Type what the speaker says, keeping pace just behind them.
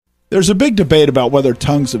There's a big debate about whether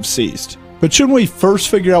tongues have ceased, but shouldn't we first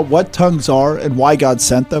figure out what tongues are and why God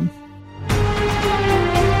sent them?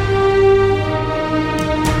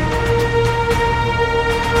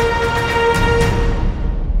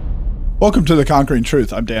 Welcome to The Conquering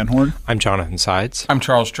Truth. I'm Dan Horn. I'm Jonathan Sides. I'm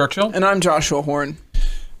Charles Churchill. And I'm Joshua Horn.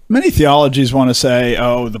 Many theologies want to say,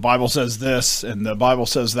 oh, the Bible says this and the Bible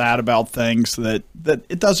says that about things that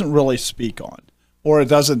it doesn't really speak on, or it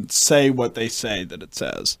doesn't say what they say that it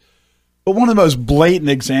says. But one of the most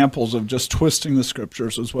blatant examples of just twisting the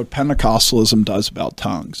scriptures is what Pentecostalism does about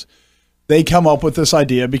tongues. They come up with this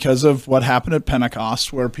idea because of what happened at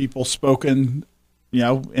Pentecost, where people spoke in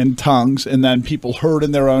tongues, and then people heard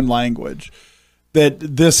in their own language. That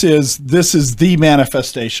this is the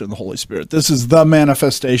manifestation of the Holy Spirit. This is the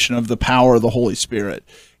manifestation of the power of the Holy Spirit.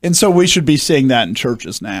 And so we should be seeing that in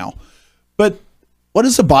churches now. But what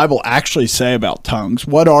does the Bible actually say about tongues?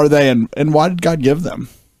 What are they, and why did God give them?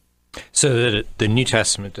 So the New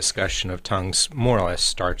Testament discussion of tongues more or less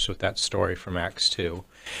starts with that story from Acts 2.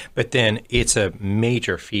 But then it's a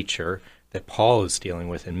major feature that Paul is dealing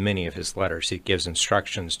with in many of his letters. He gives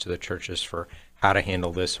instructions to the churches for how to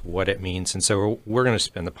handle this, what it means. And so we're going to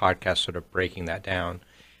spend the podcast sort of breaking that down.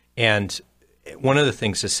 And one of the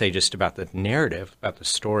things to say just about the narrative, about the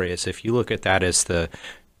story, is if you look at that as the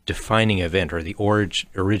defining event or the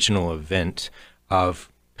original event of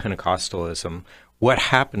Pentecostalism, what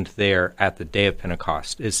happened there at the day of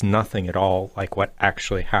Pentecost is nothing at all like what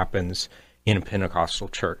actually happens in a Pentecostal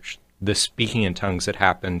church. The speaking in tongues that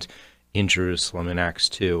happened in Jerusalem in Acts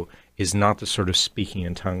 2 is not the sort of speaking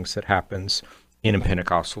in tongues that happens in a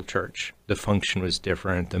Pentecostal church. The function was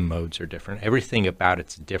different, the modes are different, everything about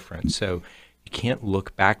it's different. So you can't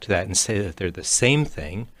look back to that and say that they're the same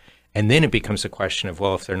thing. And then it becomes a question of,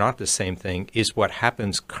 well, if they're not the same thing, is what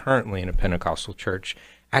happens currently in a Pentecostal church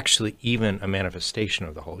actually even a manifestation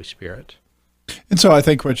of the Holy Spirit? And so I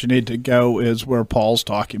think what you need to go is where Paul's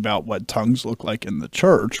talking about what tongues look like in the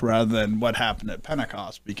church rather than what happened at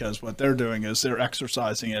Pentecost, because what they're doing is they're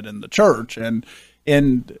exercising it in the church.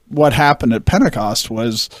 And what happened at Pentecost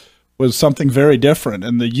was something very different,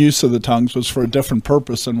 and the use of the tongues was for a different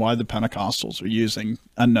purpose than why the Pentecostals are using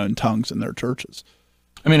unknown tongues in their churches.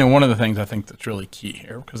 I mean, and one of the things I think that's really key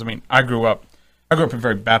here, because I grew up in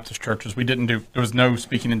very Baptist churches. There was no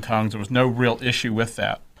speaking in tongues. There was no real issue with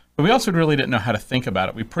that. But we also really didn't know how to think about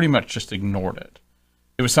it. We pretty much just ignored it.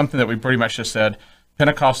 It was something that we pretty much just said,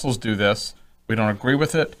 Pentecostals do this. We don't agree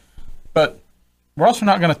with it, but we're also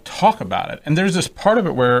not going to talk about it. And there's this part of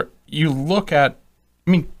it where you look at,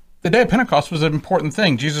 the day of Pentecost was an important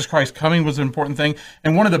thing. Jesus Christ coming was an important thing.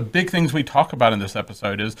 And one of the big things we talk about in this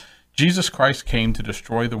episode is Jesus Christ came to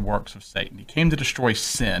destroy the works of Satan. He came to destroy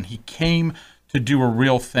sin. He came to do a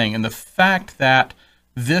real thing. And the fact that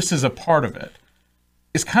this is a part of it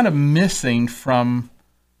is kind of missing from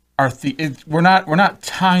our we're not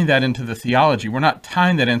tying that into the theology. We're not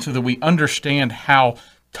tying that in so that we understand how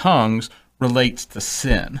tongues relates to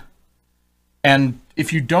sin. And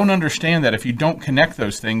if you don't understand that, if you don't connect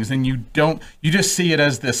those things, then you just see it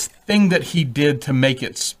as this thing that he did to make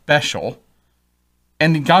it special.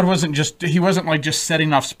 And God wasn't like just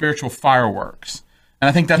setting off spiritual fireworks. And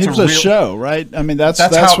I think that's a show, right? I mean, that's how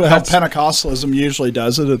Pentecostalism usually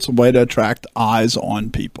does it. It's a way to attract eyes on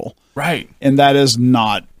people. Right. And that is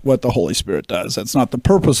not what the Holy Spirit does. That's not the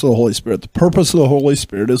purpose of the Holy Spirit. The purpose of the Holy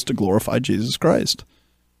Spirit is to glorify Jesus Christ.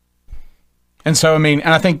 And so, and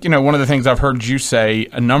I think, one of the things I've heard you say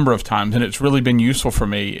a number of times, and it's really been useful for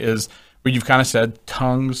me, is where you've kind of said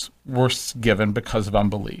tongues were given because of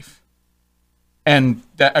unbelief. And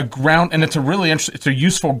it's a really interesting, it's a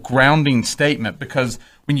useful grounding statement, because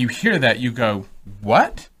when you hear that, you go,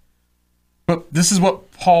 what? But this is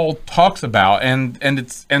what Paul talks about, and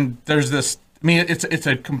there's this, it's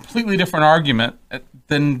a completely different argument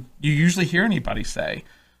than you usually hear anybody say,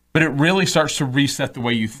 but it really starts to reset the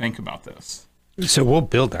way you think about this. So we'll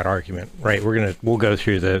build that argument, right? We'll go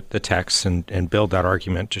through the text and build that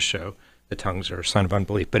argument to show the tongues are a sign of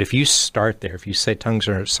unbelief. But if you start there, if you say tongues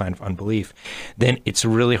are a sign of unbelief, then it's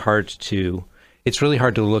really hard to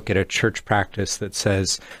look at a church practice that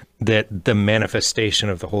says that the manifestation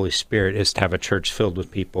of the Holy Spirit is to have a church filled with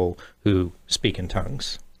people who speak in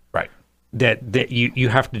tongues. Right. That you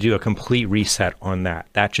have to do a complete reset on that.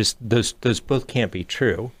 That just those both can't be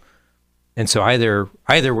true. And so either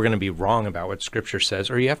we're going to be wrong about what Scripture says,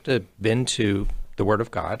 or you have to bend to the Word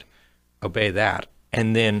of God, obey that,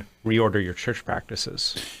 and then reorder your church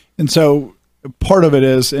practices. And so part of it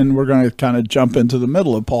is, and we're going to kind of jump into the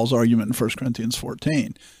middle of Paul's argument in 1 Corinthians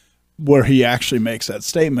 14, where he actually makes that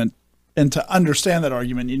statement. And to understand that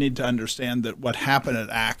argument, you need to understand that what happened at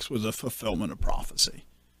Acts was a fulfillment of prophecy.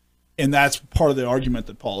 And that's part of the argument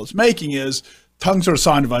that Paul is making is tongues are a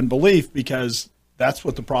sign of unbelief because that's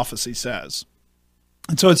what the prophecy says.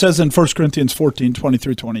 And so it says in 1 Corinthians 14, 20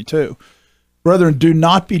 through 22, Brethren, do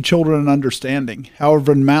not be children in understanding,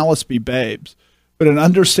 however in malice be babes, but in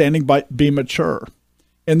understanding be mature.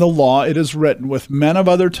 In the law it is written, with men of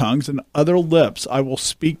other tongues and other lips I will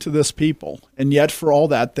speak to this people, and yet for all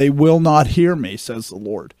that they will not hear me, says the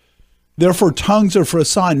Lord. Therefore tongues are for a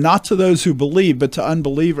sign, not to those who believe, but to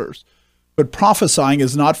unbelievers. But prophesying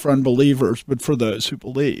is not for unbelievers, but for those who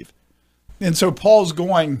believe. And so Paul's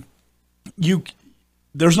going,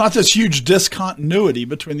 there's not this huge discontinuity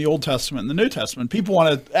between the Old Testament and the New Testament. People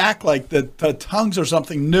want to act like the tongues are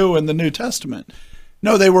something new in the New Testament.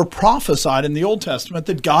 No, they were prophesied in the Old Testament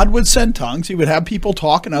that God would send tongues. He would have people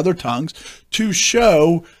talk in other tongues to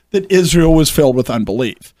show that Israel was filled with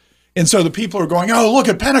unbelief. And so the people are going, oh, look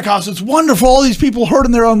at Pentecost. It's wonderful. All these people heard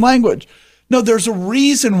in their own language. No, there's a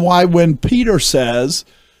reason why when Peter says,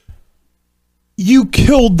 you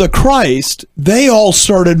killed the Christ, they all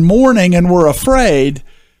started mourning and were afraid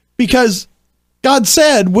because God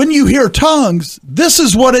said, when you hear tongues, this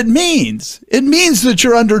is what it means. It means that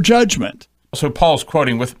you're under judgment. So Paul's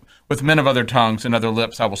quoting, with men of other tongues and other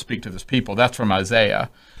lips I will speak to this people. That's from Isaiah.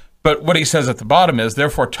 But what he says at the bottom is,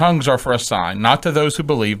 therefore tongues are for a sign, not to those who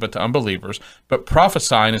believe, but to unbelievers. But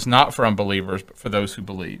prophesying is not for unbelievers, but for those who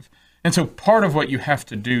believe. And so part of what you have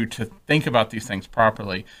to do to think about these things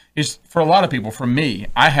properly is, for a lot of people, for me,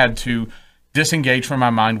 I had to disengage from my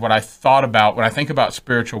mind what I thought about when I think about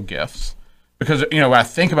spiritual gifts. Because, when I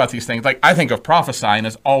think about these things, like I think of prophesying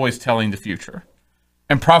as always telling the future.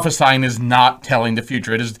 And prophesying is not telling the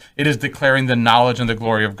future. It is declaring the knowledge and the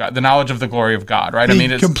glory of God, the knowledge of the glory of God, right?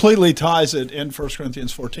 He completely ties it in 1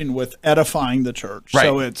 Corinthians 14 with edifying the church. Right.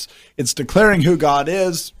 So it's declaring who God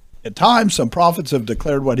is. At times, some prophets have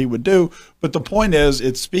declared what he would do, but the point is,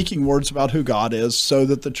 it's speaking words about who God is so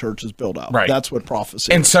that the church is built up. Right. That's what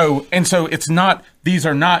prophecy is. So it's not,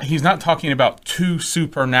 he's not talking about two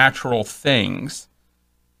supernatural things.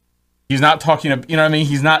 He's not talking about,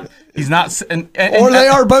 he's not, or they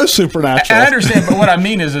are both supernatural. I understand, but what I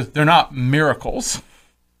mean is they're not miracles.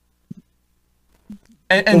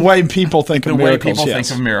 The way people think of miracles. The way people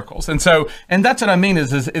think of miracles. And that's what I mean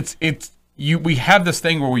is we have this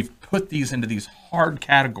thing where we've put these into these hard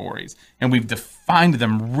categories and we've defined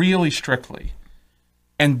them really strictly.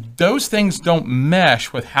 And those things don't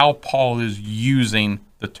mesh with how Paul is using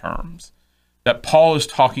the terms. That Paul is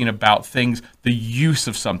talking about things, the use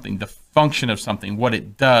of something, the function of something, what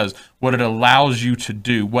it does, what it allows you to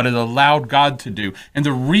do, what it allowed God to do. And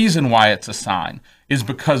the reason why it's a sign is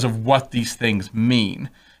because of what these things mean.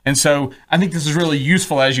 And so I think this is really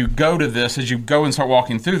useful as you go to this, as you go and start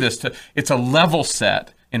walking through this. It's a level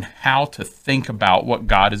set in how to think about what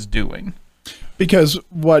God is doing. Because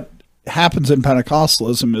what happens in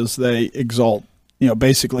Pentecostalism is they exalt,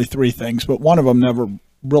 basically three things, but one of them never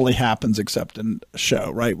really happens except in a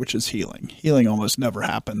show, right? Which is healing. Healing almost never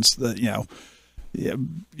happens.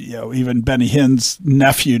 Even Benny Hinn's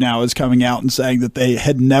nephew now is coming out and saying that they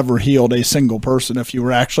had never healed a single person. If you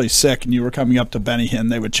were actually sick and you were coming up to Benny Hinn,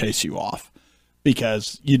 they would chase you off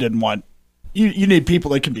because you didn't want. You need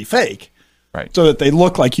people that can be fake, right? So that they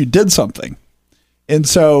look like you did something. And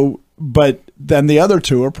so, but then the other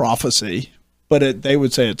two are prophecy, but they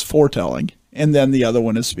would say it's foretelling. And then the other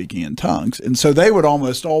one is speaking in tongues. And so they would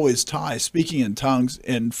almost always tie speaking in tongues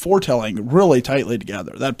and foretelling really tightly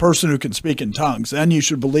together. That person who can speak in tongues, then you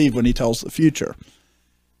should believe when he tells the future.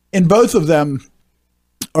 And both of them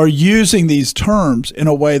are using these terms in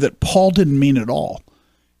a way that Paul didn't mean at all.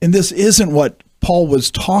 And this isn't what Paul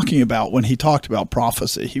was talking about when he talked about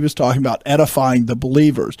prophecy. He was talking about edifying the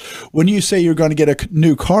believers. When you say you're going to get a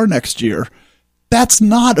new car next year, that's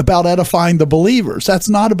not about edifying the believers. That's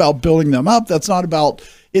not about building them up. That's not about,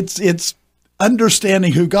 it's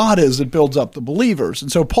understanding who God is that builds up the believers.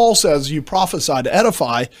 And so Paul says you prophesy to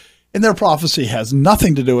edify, and their prophecy has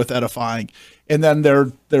nothing to do with edifying. And then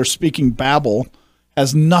their speaking babble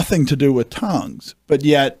has nothing to do with tongues. But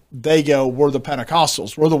yet they go, we're the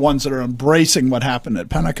Pentecostals. We're the ones that are embracing what happened at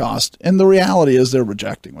Pentecost. And the reality is they're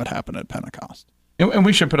rejecting what happened at Pentecost. And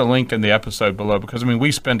we should put a link in the episode below because,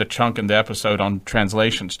 we spend a chunk in the episode on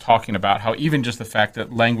translations talking about how even just the fact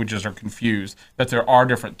that languages are confused, that there are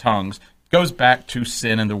different tongues, goes back to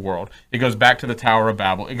sin in the world. It goes back to the Tower of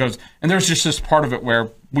Babel. And there's just this part of it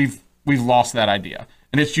where we've lost that idea.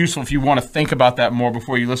 And it's useful if you want to think about that more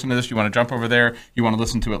before you listen to this. You want to jump over there. You want to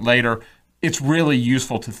listen to it later. It's really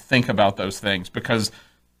useful to think about those things because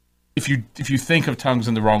if you think of tongues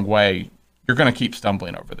in the wrong way, you're going to keep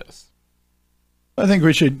stumbling over this. I think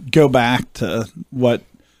we should go back to what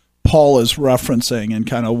Paul is referencing and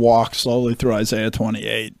kind of walk slowly through Isaiah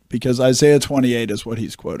 28, because Isaiah 28 is what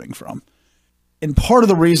he's quoting from. And part of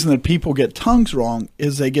the reason that people get tongues wrong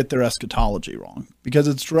is they get their eschatology wrong, because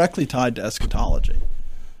it's directly tied to eschatology.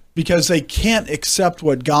 Because they can't accept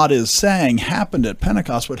what God is saying happened at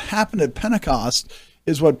Pentecost. What happened at Pentecost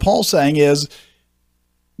is what Paul's saying is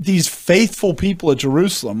these faithful people at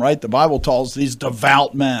Jerusalem, right? The Bible tells these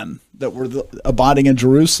devout men that were abiding in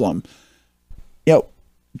Jerusalem. You know,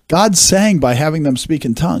 God's saying by having them speak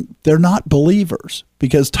in tongues, they're not believers,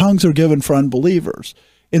 because tongues are given for unbelievers.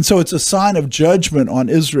 And so it's a sign of judgment on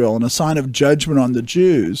Israel and a sign of judgment on the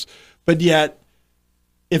Jews. But yet,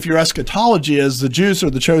 if your eschatology is the Jews are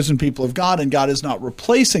the chosen people of God and God is not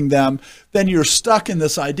replacing them, then you're stuck in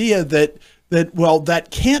this idea that that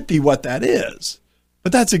can't be what that is.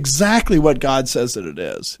 But that's exactly what God says that it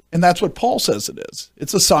is. And that's what Paul says it is.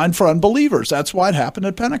 It's a sign for unbelievers. That's why it happened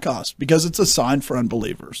at Pentecost, because it's a sign for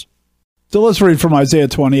unbelievers. So let's read from Isaiah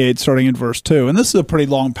 28, starting in verse 2. And this is a pretty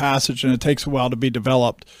long passage, and it takes a while to be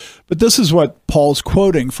developed. But this is what Paul's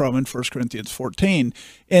quoting from in 1 Corinthians 14.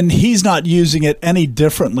 And he's not using it any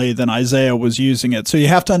differently than Isaiah was using it. So you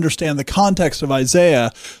have to understand the context of Isaiah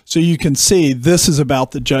so you can see this is about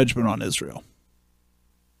the judgment on Israel.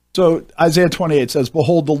 So Isaiah 28 says,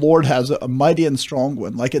 "Behold, the Lord has a mighty and strong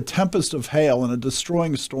one, like a tempest of hail and a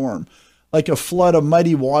destroying storm, like a flood of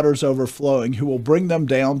mighty waters overflowing, who will bring them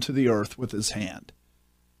down to the earth with his hand."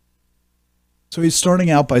 So he's starting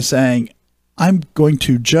out by saying, I'm going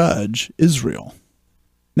to judge Israel.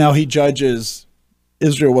 Now he judges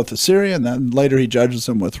Israel with Assyria, and then later he judges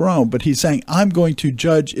them with Rome. But he's saying, I'm going to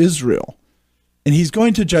judge Israel. And he's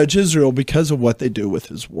going to judge Israel because of what they do with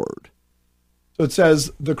his word. So it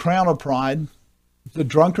says, the crown of pride, the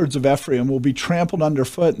drunkards of Ephraim will be trampled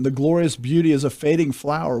underfoot, and the glorious beauty is a fading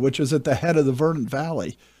flower, which is at the head of the verdant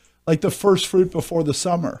valley, like the first fruit before the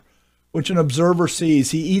summer, which an observer sees.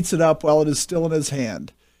 He eats it up while it is still in his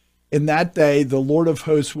hand. In that day, the Lord of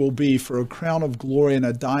hosts will be for a crown of glory and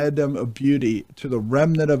a diadem of beauty to the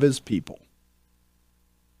remnant of his people.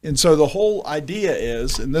 And so the whole idea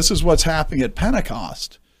is, and this is what's happening at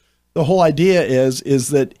Pentecost, the whole idea is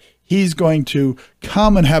that he's going to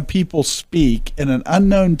come and have people speak in an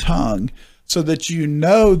unknown tongue so that you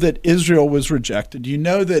know that Israel was rejected. You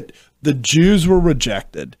know that the Jews were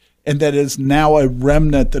rejected and that is now a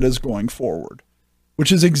remnant that is going forward,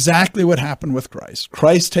 which is exactly what happened with Christ.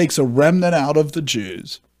 Christ takes a remnant out of the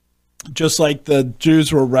Jews, just like the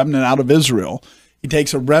Jews were a remnant out of Israel. He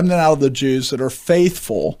takes a remnant out of the Jews that are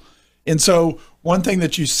faithful. And so one thing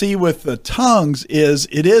that you see with the tongues is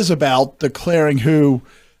it is about declaring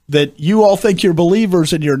that you all think you're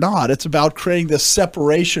believers and you're not. It's about creating this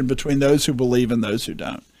separation between those who believe and those who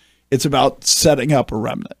don't. It's about setting up a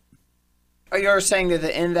remnant. Are you saying that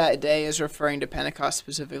the "in that day" is referring to Pentecost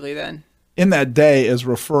specifically then? In that day is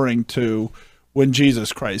referring to when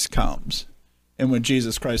Jesus Christ comes and when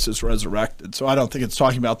Jesus Christ is resurrected. So I don't think it's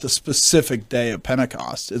talking about the specific day of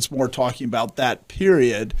Pentecost. It's more talking about that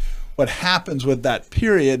period. What happens with that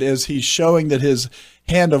period is he's showing that his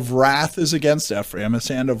hand of wrath is against Ephraim, his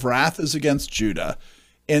hand of wrath is against Judah,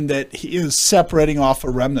 and that he is separating off a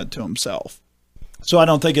remnant to himself. So I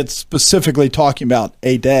don't think it's specifically talking about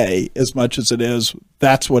a day as much as it is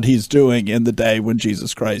that's what he's doing in the day when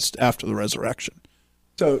Jesus Christ after the resurrection.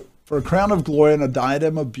 So for a crown of glory and a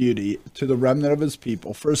diadem of beauty to the remnant of his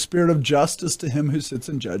people, for a spirit of justice to him who sits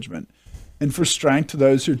in judgment, and for strength to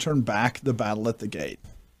those who turn back the battle at the gate.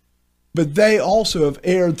 But they also have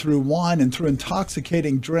erred through wine, and through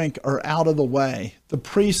intoxicating drink are out of the way. The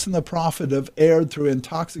priest and the prophet have erred through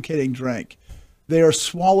intoxicating drink. They are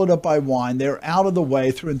swallowed up by wine. They are out of the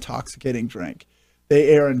way through intoxicating drink. They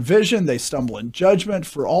err in vision. They stumble in judgment,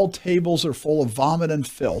 for all tables are full of vomit and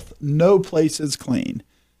filth. No place is clean.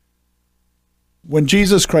 When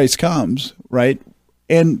Jesus Christ comes, right,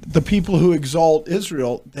 and the people who exalt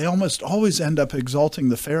Israel, they almost always end up exalting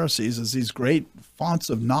the Pharisees as these great fonts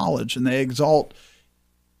of knowledge, and they exalt,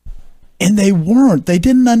 and they weren't. They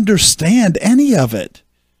didn't understand any of it.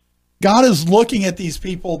 God is looking at these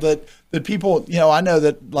people that people, I know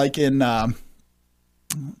that like in, not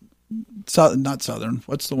Southern,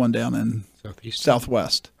 what's the one down in Southeast?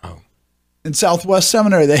 Southwest? Oh. In Southwest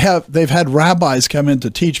Seminary, they've had rabbis come in to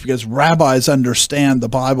teach because rabbis understand the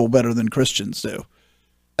Bible better than Christians do.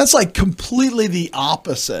 That's like completely the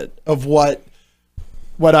opposite of what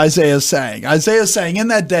Isaiah is saying. Isaiah is saying in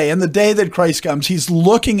that day, in the day that Christ comes, he's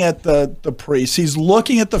looking at the priests, he's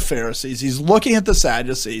looking at the Pharisees, he's looking at the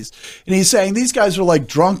Sadducees, and he's saying these guys are like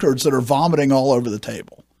drunkards that are vomiting all over the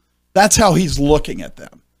table. That's how he's looking at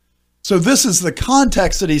them. So this is the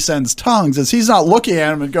context that he sends tongues, is he's not looking at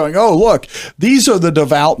them and going, oh, look, these are the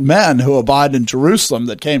devout men who abide in Jerusalem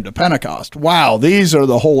that came to Pentecost. Wow, these are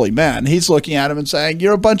the holy men. He's looking at them and saying,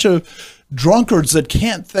 you're a bunch of drunkards that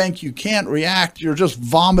can't think, you can't react, you're just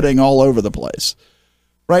vomiting all over the place.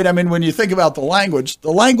 Right? I mean, when you think about the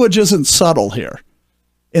language isn't subtle here.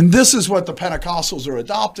 And this is what the Pentecostals are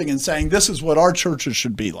adopting and saying, this is what our churches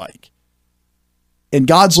should be like. And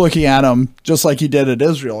God's looking at them just like he did at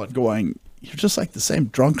Israel and going, you're just like the same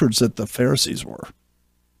drunkards that the Pharisees were.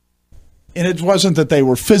 And it wasn't that they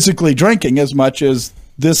were physically drinking as much as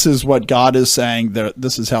this is what God is saying.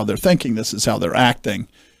 This is how they're thinking. This is how they're acting.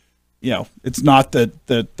 You know, it's not that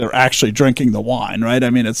they're actually drinking the wine, right?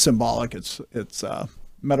 I mean, it's symbolic. It's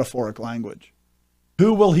metaphoric language.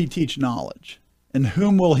 Who will he teach knowledge? And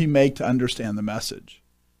whom will he make to understand the message?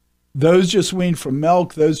 Those just weaned from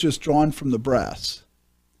milk, those just drawn from the breast.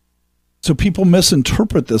 So people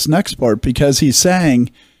misinterpret this next part because he's saying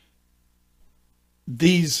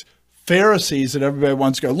these Pharisees that everybody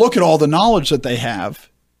wants to go, look at all the knowledge that they have.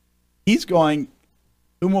 He's going,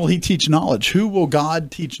 whom will he teach knowledge? Who will God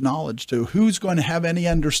teach knowledge to? Who's going to have any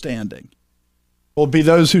understanding? Will it be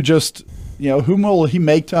those who just, whom will he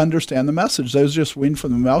make to understand the message? Those just weaned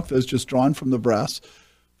from the milk, those just drawn from the breast.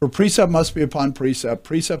 For precept must be upon precept,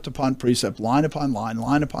 precept upon precept, line upon line,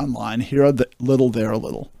 line upon line, here a little, there a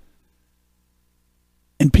little.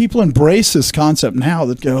 And people embrace this concept now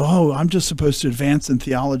that go, oh, I'm just supposed to advance in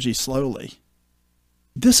theology slowly.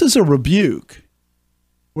 This is a rebuke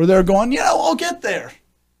where they're going, I'll get there.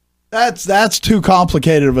 That's too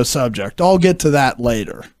complicated of a subject. I'll get to that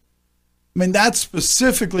later. I mean, that's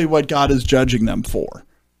specifically what God is judging them for.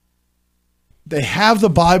 They have the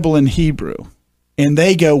Bible in Hebrew. And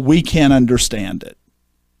they go, we can't understand it.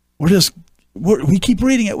 We keep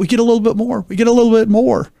reading it. We get a little bit more. We get a little bit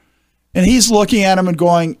more. And he's looking at them and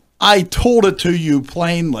going, I told it to you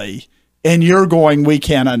plainly, and you're going, we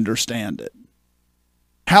can't understand it.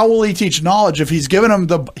 How will he teach knowledge if he's given them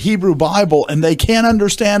the Hebrew Bible and they can't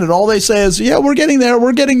understand it? All they say is, yeah, we're getting there.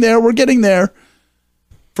 We're getting there. We're getting there.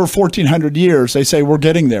 For 1,400 years, they say, we're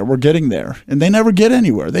getting there, we're getting there. And they never get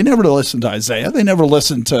anywhere. They never listen to Isaiah. They never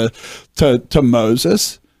listen to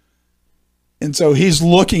Moses. And so he's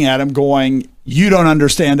looking at him going, you don't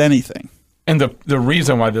understand anything. And the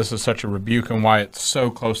reason why this is such a rebuke and why it's so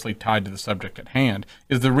closely tied to the subject at hand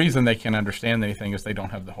is the reason they can't understand anything is they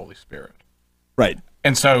don't have the Holy Spirit. Right.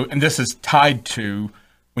 And this is tied to,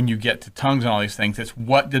 when you get to tongues and all these things, it's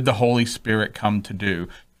what did the Holy Spirit come to do?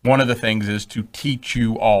 One of the things is to teach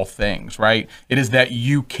you all things, right? It is that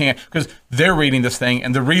you can't, because they're reading this thing,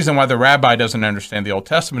 and the reason why the rabbi doesn't understand the Old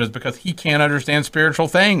Testament is because he can't understand spiritual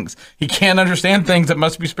things. He can't understand things that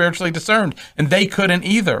must be spiritually discerned, and they couldn't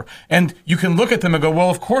either. And you can look at them and go, well,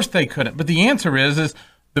 of course they couldn't. But the answer is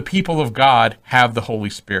the people of God have the Holy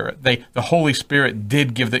Spirit. The Holy Spirit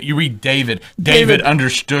did give that. You read David. David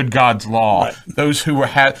understood God's law. Right. Those who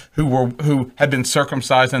had been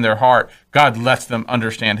circumcised in their heart, God lets them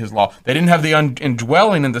understand his law. They didn't have the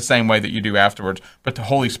indwelling in the same way that you do afterwards, but the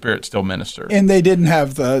Holy Spirit still ministered. And they didn't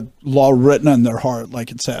have the law written on their heart,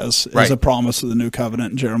 like it says, as a promise of the new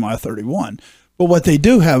covenant in Jeremiah 31. But what they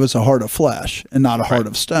do have is a heart of flesh and not a heart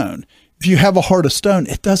of stone. If you have a heart of stone,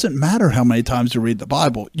 it doesn't matter how many times you read the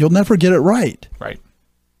Bible. You'll never get it right.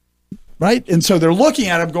 Right? And so they're looking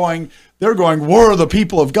at him going, we're the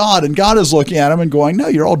people of God. And God is looking at him and going, no,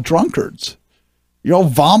 you're all drunkards. You're all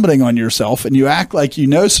vomiting on yourself, and you act like you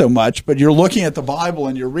know so much, but you're looking at the Bible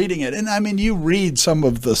and you're reading it. And I mean, you read some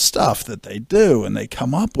of the stuff that they do and they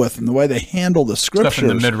come up with and the way they handle the scriptures. Stuff in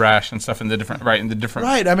the midrash and stuff in the different,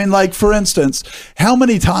 Right. I mean, like, for instance, how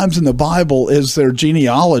many times in the Bible is there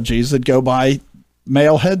genealogies that go by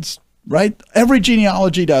male heads, right? Every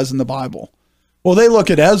genealogy does in the Bible. Well, they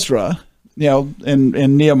look at Ezra,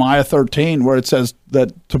 in Nehemiah 13, where it says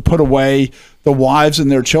that to put away the wives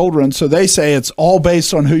and their children. So they say it's all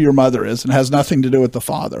based on who your mother is and has nothing to do with the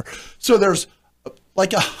father. So there's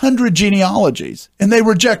like 100 genealogies, and they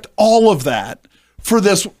reject all of that for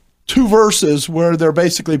this 2 verses where they're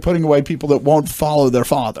basically putting away people that won't follow their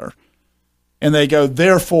father. And they go,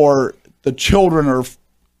 therefore, the children are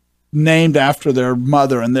named after their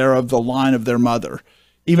mother and they're of the line of their mother,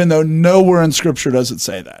 even though nowhere in Scripture does it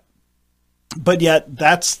say that. But yet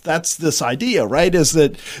that's this idea, right, is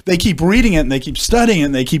that they keep reading it and they keep studying it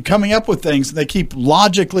and they keep coming up with things and they keep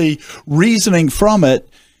logically reasoning from it,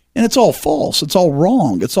 and it's all false. It's all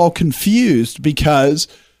wrong. It's all confused because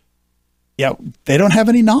they don't have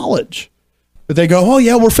any knowledge. But they go, oh,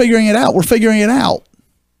 yeah, we're figuring it out. We're figuring it out.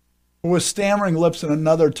 With stammering lips and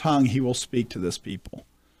another tongue, he will speak to this people.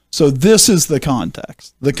 So this is the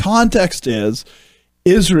context. The context is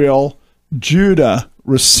Israel, Judah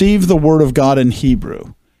received the word of God in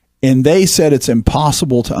Hebrew, and they said it's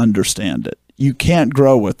impossible to understand it. You can't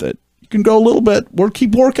grow with it. You can go a little bit. We'll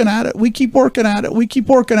keep working at it. We keep working at it. We keep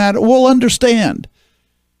working at it. We'll understand.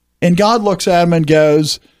 And God looks at them and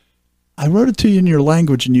goes, I wrote it to you in your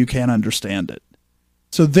language and you can't understand it.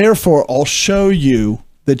 So therefore, I'll show you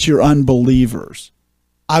that you're unbelievers.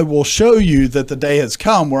 I will show you that the day has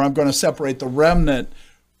come where I'm going to separate the remnant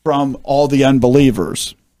from all the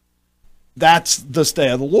unbelievers. That's this day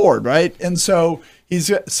of the Lord, right? And so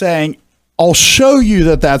he's saying, I'll show you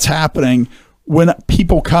that that's happening when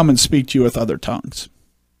people come and speak to you with other tongues.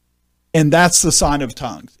 And that's the sign of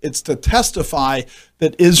tongues. It's to testify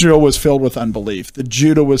that Israel was filled with unbelief, that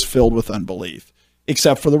Judah was filled with unbelief,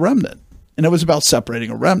 except for the remnant. And it was about separating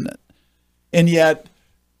a remnant. And yet,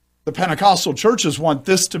 the Pentecostal churches want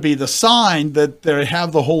this to be the sign that they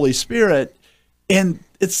have the Holy Spirit. And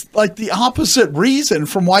it's like the opposite reason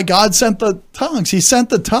from why God sent the tongues. He sent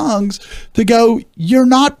the tongues to go, you're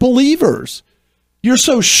not believers. You're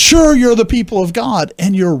so sure you're the people of God,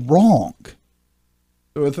 and you're wrong.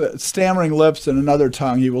 With stammering lips and another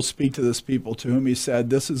tongue, he will speak to this people, to whom he said,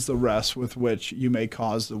 this is the rest with which you may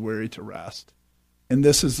cause the weary to rest. And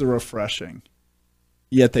this is the refreshing.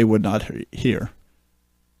 Yet they would not hear.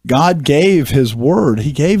 God gave his word.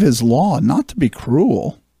 He gave his law not to be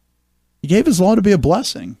cruel. He gave his law to be a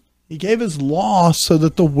blessing. He gave his law so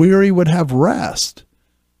that the weary would have rest.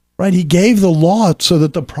 Right? He gave the law so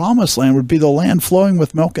that the promised land would be the land flowing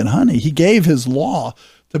with milk and honey. He gave his law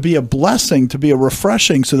to be a blessing, to be a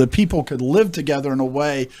refreshing, so that people could live together in a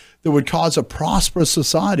way that would cause a prosperous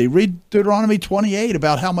society. Read Deuteronomy 28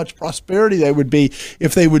 about how much prosperity they would be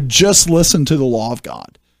if they would just listen to the law of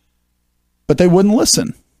God. But they wouldn't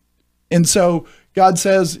listen. And so God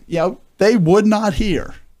says, they would not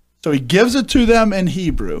hear. So he gives it to them in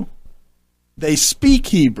Hebrew. They speak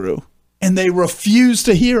Hebrew, and they refuse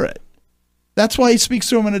to hear it. That's why he speaks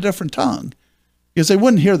to them in a different tongue, because they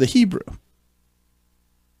wouldn't hear the Hebrew.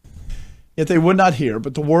 Yet they would not hear,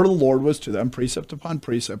 but the word of the Lord was to them, precept upon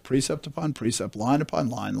precept, precept upon precept, line upon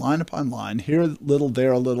line, line upon line, here a little,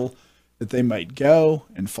 there a little, that they might go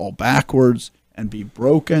and fall backwards and be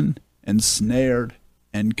broken and snared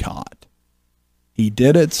and caught. He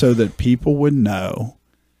did it so that people would know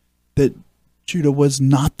that Judah was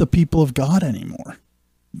not the people of God anymore.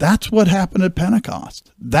 That's what happened at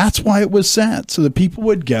Pentecost. That's why it was sent, so that people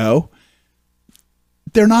would go,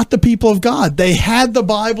 they're not the people of God. They had the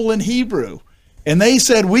Bible in Hebrew, and they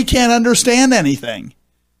said, we can't understand anything.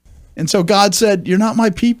 And so God said, you're not my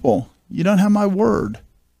people. You don't have my word.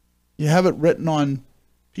 You have it written on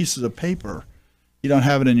pieces of paper. You don't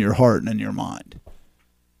have it in your heart and in your mind.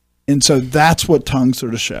 And so that's what tongues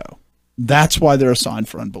are to show. That's why they're a sign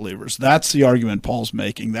for unbelievers. That's the argument Paul's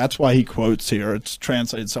making. That's why he quotes here. It's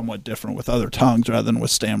translated somewhat different with other tongues rather than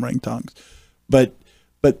with stammering tongues. But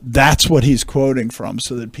that's what he's quoting from,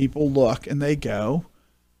 so that people look and they go,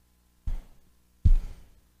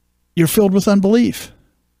 you're filled with unbelief.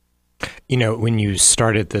 When you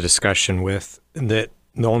started the discussion with that,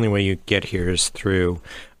 the only way you get here is through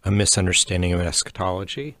a misunderstanding of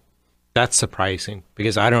eschatology. That's surprising,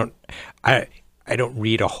 because I don't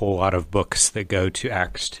read a whole lot of books that go to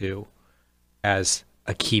Acts 2 as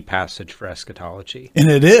a key passage for eschatology. And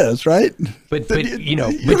it is, right? But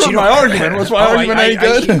my argument. Was my argument any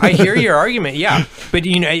good? I hear your argument, yeah. But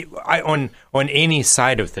on any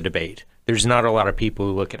side of the debate, there's not a lot of people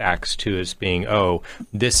who look at Acts 2 as being,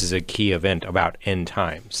 this is a key event about end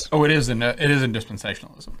times. Oh, it is in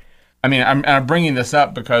dispensationalism. I mean, I'm bringing this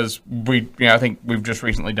up because I think we've just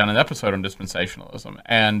recently done an episode on dispensationalism,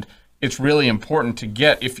 and it's really important to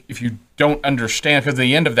get, if you don't understand, because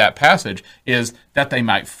the end of that passage is that they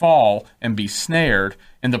might fall and be snared.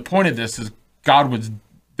 And the point of this is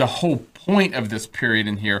the whole point of this period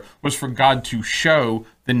in here was for God to show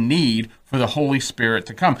the need for the Holy Spirit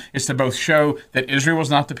to come. It's to both show that Israel was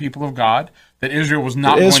not the people of God, that Israel was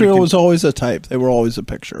not. Israel was always a type; they were always a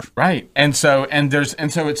picture, right? And so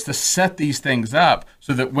it's to set these things up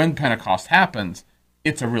so that when Pentecost happens,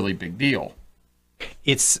 it's a really big deal.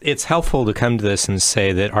 It's helpful to come to this and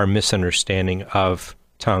say that our misunderstanding of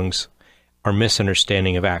tongues, our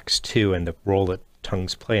misunderstanding of Acts 2 and the role that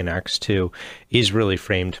tongues play in Acts 2 is really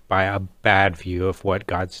framed by a bad view of what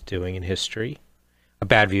God's doing in history, a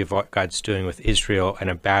bad view of what God's doing with Israel,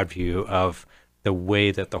 and a bad view of the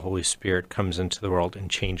way that the Holy Spirit comes into the world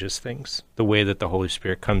and changes things, the way that the Holy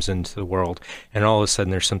Spirit comes into the world, and all of a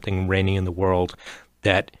sudden there's something reigning in the world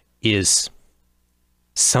that is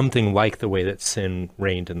something like the way that sin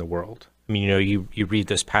reigned in the world. I mean, you read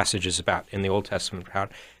those passages about in the Old Testament how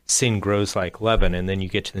sin grows like leaven, and then you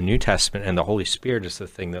get to the New Testament, and the Holy Spirit is the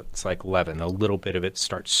thing that's like leaven. A little bit of it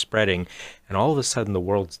starts spreading, and all of a sudden the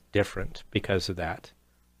world's different because of that.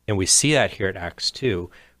 And we see that here at Acts 2,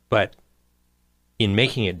 but in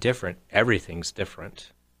making it different, everything's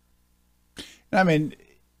different. I mean,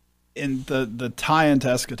 in the tie into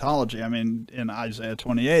eschatology, I mean, in Isaiah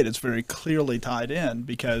 28, it's very clearly tied in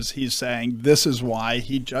because he's saying this is why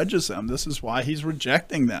he judges them. This is why he's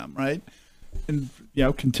rejecting them, right? And,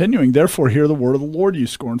 continuing, therefore, hear the word of the Lord, you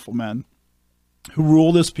scornful men, who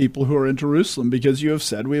rule this people who are in Jerusalem, because you have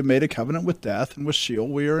said, we have made a covenant with death, and with Sheol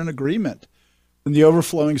we are in agreement. When the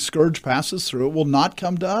overflowing scourge passes through, it will not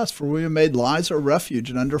come to us, for we have made lies our refuge,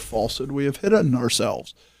 and under falsehood we have hidden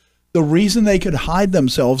ourselves. The reason they could hide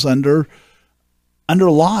themselves under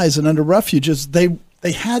lies and under refuge is they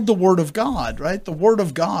had the Word of God, right? The Word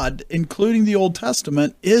of God, including the Old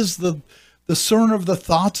Testament, is the discerner of the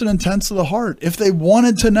thoughts and intents of the heart. If they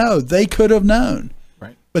wanted to know, they could have known.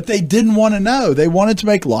 Right. But they didn't want to know. They wanted to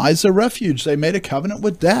make lies their refuge. They made a covenant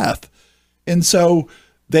with death. And so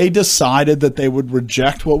they decided that they would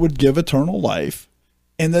reject what would give eternal life,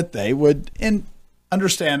 and that they would, and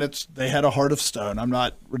understand they had a heart of stone. I'm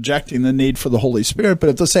not rejecting the need for the Holy Spirit, but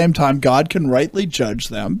at the same time, God can rightly judge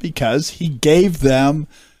them because he gave them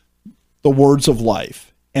the words of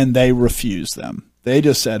life, and they refused them. They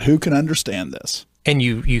just said, who can understand this? And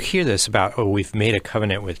you hear this about, we've made a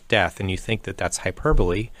covenant with death, and you think that that's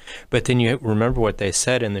hyperbole, but then you remember what they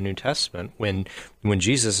said in the New Testament when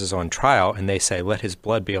Jesus is on trial and they say, let his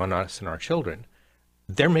blood be on us and our children.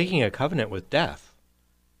 They're making a covenant with death.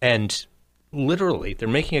 And literally, they're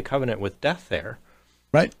making a covenant with death there.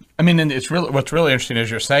 Right. I mean, and what's really interesting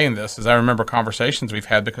as you're saying this is I remember conversations we've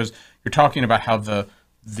had because you're talking about how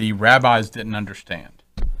the rabbis didn't understand.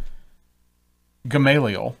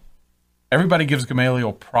 Gamaliel, everybody gives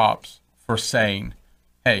Gamaliel props for saying,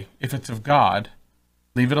 hey, if it's of God,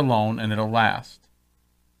 leave it alone and it'll last.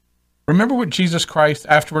 Remember what Jesus Christ,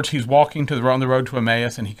 afterwards he's walking on the road to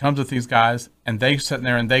Emmaus and he comes with these guys and they sit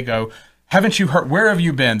there and they go, haven't you heard, where have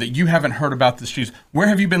you been that you haven't heard about this Jesus? Where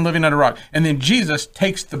have you been living under a rock? And then Jesus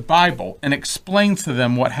takes the Bible and explains to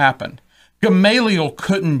them what happened. Gamaliel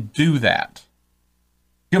couldn't do that.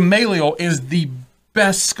 Gamaliel is the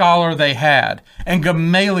best scholar they had. And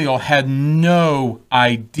Gamaliel had no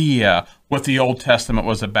idea what the Old Testament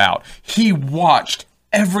was about. He watched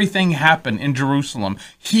everything happen in Jerusalem.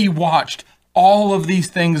 He watched all of these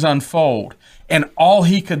things unfold. And all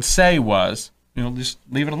he could say was, just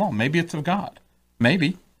leave it alone. Maybe it's of God.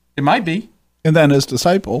 Maybe. It might be. And then his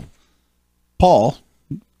disciple, Paul,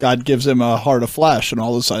 God gives him a heart of flesh, and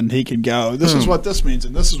all of a sudden he can go, this is what this means,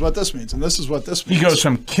 and this is what this means, and this is what this means. He goes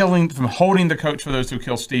from holding the coat for those who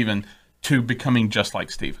kill Stephen to becoming just like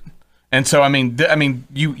Stephen. And so,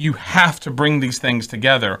 you have to bring these things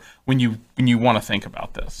together when you want to think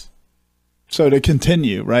about this. So to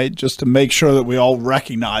continue, right, just to make sure that we all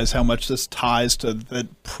recognize how much this ties to,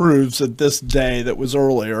 that proves that this day that was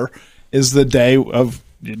earlier is the day of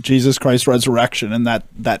Jesus Christ's resurrection, and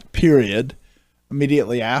that period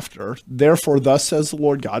immediately after. Therefore, thus says the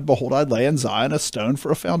Lord God, behold, I lay in Zion a stone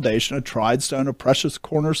for a foundation, a tried stone, a precious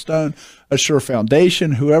cornerstone, a sure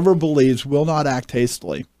foundation. Whoever believes will not act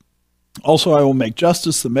hastily. Also, I will make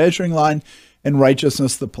justice the measuring line and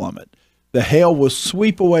righteousness the plummet. The hail will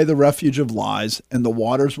sweep away the refuge of lies, and the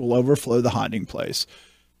waters will overflow the hiding place.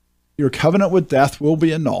 Your covenant with death will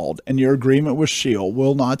be annulled, and your agreement with Sheol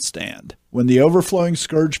will not stand. When the overflowing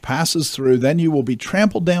scourge passes through, then you will be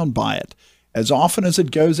trampled down by it. As often as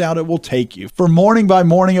it goes out, it will take you. For morning by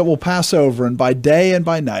morning it will pass over, and by day and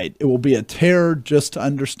by night it will be a terror just to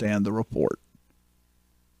understand the report.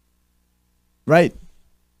 Right?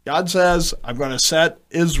 God says, I'm going to set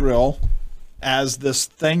Israel as this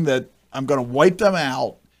thing that I'm going to wipe them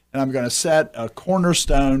out, and I'm going to set a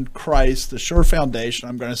cornerstone, Christ, the sure foundation.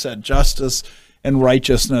 I'm going to set justice and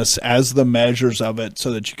righteousness as the measures of it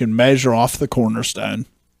so that you can measure off the cornerstone.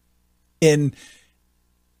 In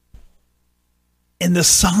the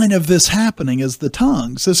sign of this happening is the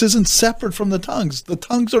tongues. This isn't separate from the tongues. The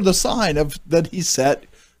tongues are the sign of that he set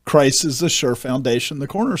Christ is the sure foundation, the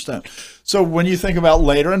cornerstone. So when you think about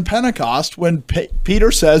later in Pentecost, when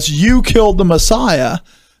Peter says, you killed the Messiah,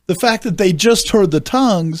 the fact that they just heard the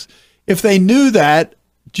tongues, if they knew that,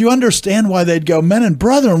 do you understand why they'd go, men and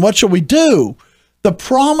brethren, what shall we do? The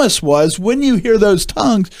promise was when you hear those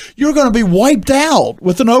tongues, you're going to be wiped out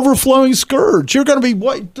with an overflowing scourge. You're going to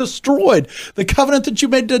be destroyed. The covenant that you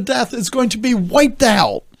made to death is going to be wiped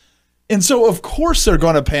out. And so, of course, they're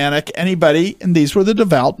going to panic. Anybody, and these were the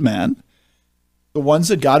devout men, the ones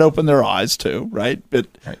that God opened their eyes to, right?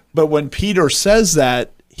 But when Peter says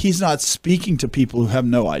that, he's not speaking to people who have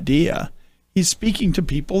no idea. He's speaking to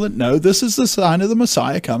people that know this is the sign of the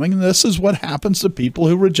Messiah coming, and this is what happens to people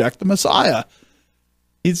who reject the Messiah.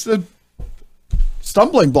 He's the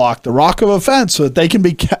stumbling block, the rock of offense, so that they can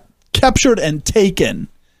be captured and taken.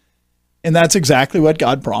 And that's exactly what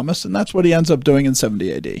God promised, and that's what he ends up doing in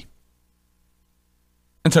 70 AD.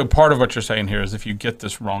 And so part of what you're saying here is if you get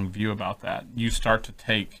this wrong view about that, you start to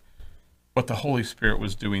take what the Holy Spirit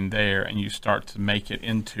was doing there and you start to make it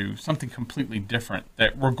into something completely different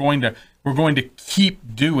that we're going to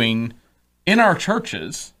keep doing in our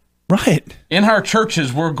churches. Right. In our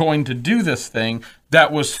churches, we're going to do this thing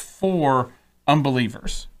that was for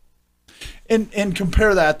unbelievers. And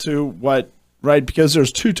compare that to what, right, because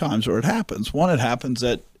there's two times where it happens. One, it happens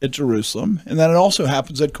at Jerusalem, and then it also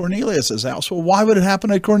happens at Cornelius' house. Well, why would it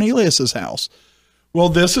happen at Cornelius' house? Well,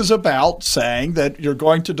 this is about saying that you're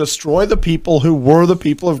going to destroy the people who were the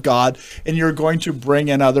people of God, and you're going to bring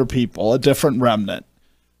in other people, a different remnant.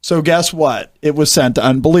 So guess what? It was sent to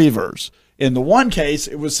unbelievers. In the one case,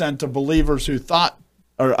 it was sent to believers who thought,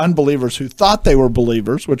 or unbelievers who thought they were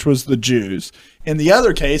believers, which was the Jews. In the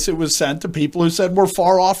other case, it was sent to people who said, we're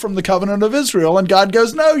far off from the covenant of Israel. And God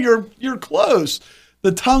goes, no, you're close.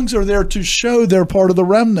 The tongues are there to show they're part of the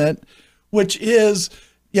remnant, which is,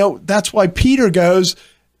 that's why Peter goes,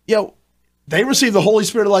 they received the Holy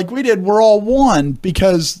Spirit like we did. We're all one,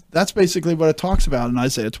 because that's basically what it talks about in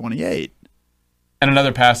Isaiah 28. And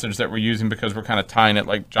another passage that we're using because we're kind of tying it,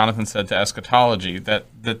 like Jonathan said, to eschatology, that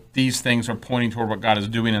these things are pointing toward what God is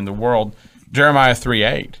doing in the world. Jeremiah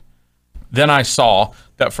 3:8. Then I saw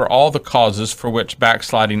that for all the causes for which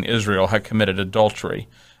backsliding Israel had committed adultery,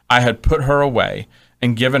 I had put her away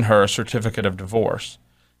and given her a certificate of divorce.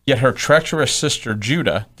 Yet her treacherous sister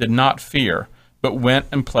Judah did not fear, but went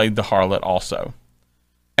and played the harlot also.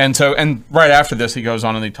 And right after this, he goes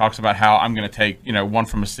on and he talks about how I'm going to take, one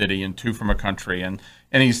from a city and two from a country. And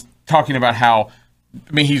he's talking about how,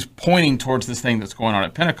 he's pointing towards this thing that's going on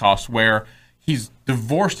at Pentecost where he's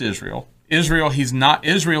divorced Israel. Israel is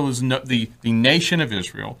the nation of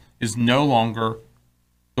Israel is no longer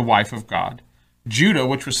the wife of God. Judah,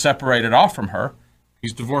 which was separated off from her,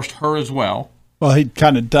 he's divorced her as well. Well, he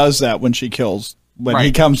kind of does that when she kills. When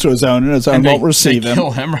he comes to his own and his own won't receive him.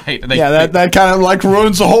 Kill him, right? That kind of like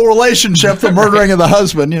ruins the whole relationship, the murdering of the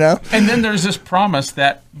husband, And then there's this promise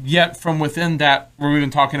that yet from within that, we've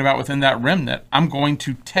been talking about within that remnant, I'm going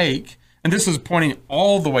to take, and this is pointing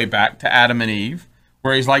all the way back to Adam and Eve,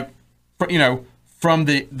 where he's like, from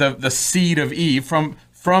the seed of Eve,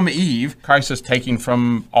 from Eve, Christ is taking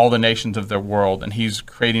from all the nations of the world, and he's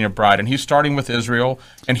creating a bride. And he's starting with Israel,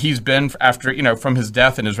 and he's been, after, from his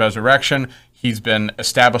death and his resurrection, he's been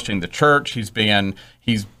establishing the church. He's beginning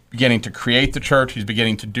to create the church. He's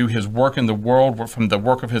beginning to do his work in the world from the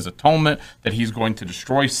work of his atonement, that he's going to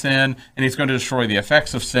destroy sin, and he's going to destroy the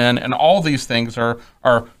effects of sin. And all these things are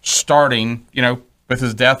starting, with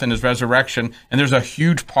his death and his resurrection. And there's a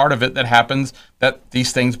huge part of it that happens, that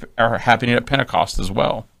these things are happening at Pentecost as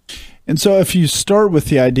well. And so if you start with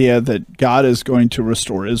the idea that God is going to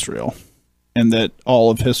restore Israel, and that all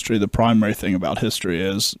of history, the primary thing about history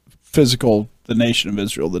is physical, the nation of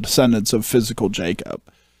Israel, the descendants of physical Jacob,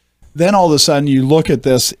 then all of a sudden you look at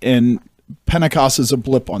this and Pentecost is a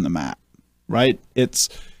blip on the map, right? It's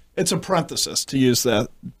a parenthesis, to use the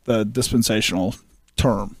dispensational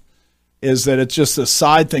term, is that it's just a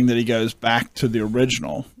side thing that he goes back to the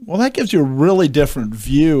original. Well, that gives you a really different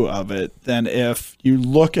view of it than if you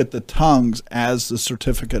look at the tongues as the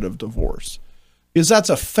certificate of divorce. Because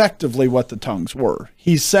that's effectively what the tongues were.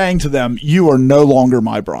 He's saying to them, you are no longer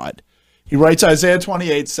my bride. He writes Isaiah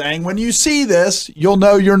 28 saying, when you see this, you'll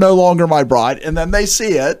know you're no longer my bride. And then they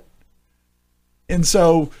see it. And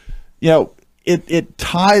so, it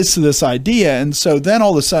ties to this idea. And so then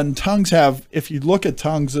all of a sudden tongues have, if you look at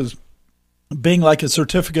tongues as being like a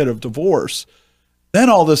certificate of divorce, then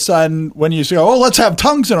all of a sudden when you say, oh, let's have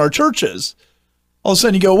tongues in our churches, all of a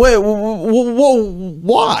sudden you go, wait,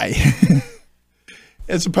 why?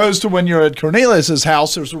 As opposed to when you're at Cornelius'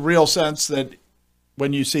 house, there's a real sense that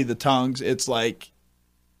when you see the tongues, it's like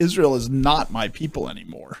Israel is not my people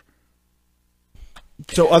anymore.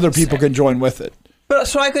 So other people can join with it. But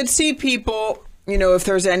so I could see people, if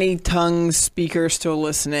there's any tongue speakers still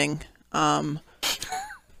listening,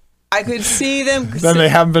 I could see them. Then they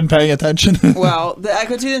haven't been paying attention. Well, I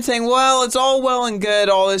could see them saying, well, it's all well and good,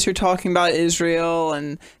 all this you're talking about Israel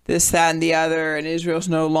and this, that, and the other, and Israel's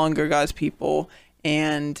no longer God's people.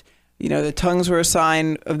 And, the tongues were a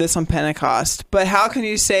sign of this on Pentecost. But how can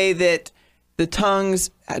you say that the tongues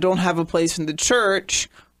don't have a place in the church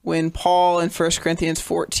when Paul in 1 Corinthians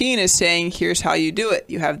 14 is saying, here's how you do it.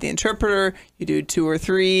 You have the interpreter, you do 2 or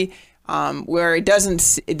 3, where it doesn't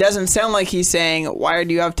sound like he's saying, why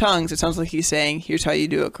do you have tongues? It sounds like he's saying, here's how you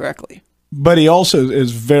do it correctly. But he also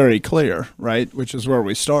is very clear, right, which is where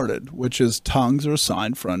we started, which is tongues are a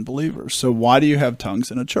sign for unbelievers. So why do you have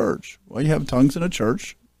tongues in a church? Well, you have tongues in a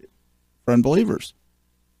church for unbelievers.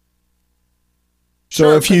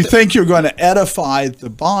 So if you think you're going to edify the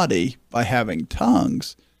body by having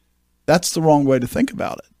tongues, that's the wrong way to think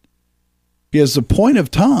about it. Because the point of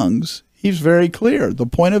tongues, he's very clear. The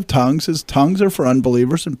point of tongues is tongues are for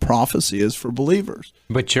unbelievers and prophecy is for believers.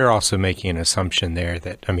 But you're also making an assumption there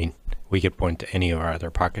that, I mean, we could point to any of our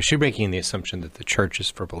other podcasts. You're making the assumption that the church is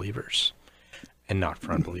for believers and not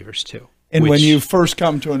for unbelievers too. And when you first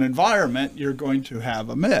come to an environment, you're going to have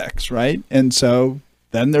a mix, right? And so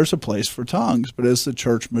then there's a place for tongues. But as the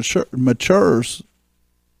church matures,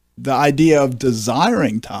 the idea of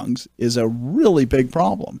desiring tongues is a really big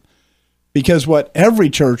problem. Because what every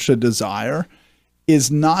church should desire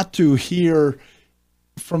is not to hear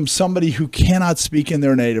from somebody who cannot speak in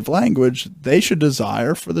their native language. They should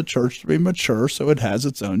desire for the church to be mature so it has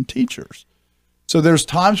its own teachers. So there's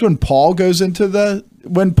times when Paul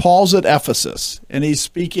when Paul's at Ephesus and he's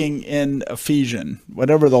speaking in Ephesian,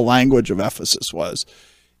 whatever the language of Ephesus was,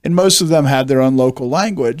 and most of them had their own local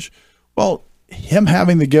language. Well, him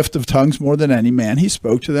having the gift of tongues more than any man, he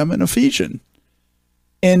spoke to them in Ephesian.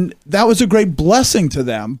 And that was a great blessing to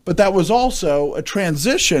them, but that was also a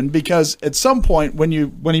transition because at some point when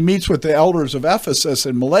he meets with the elders of Ephesus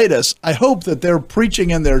and Miletus, I hope that they're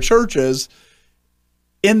preaching in their churches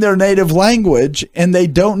in their native language and they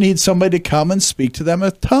don't need somebody to come and speak to them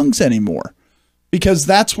in tongues anymore. Because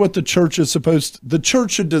that's what the church is the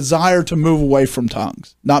church should desire to move away from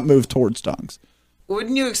tongues, not move towards tongues.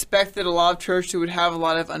 Wouldn't you expect that a lot of churches would have a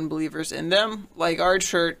lot of unbelievers in them? Like our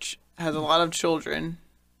church has a lot of children.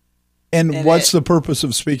 And what's the purpose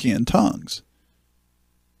of speaking in tongues?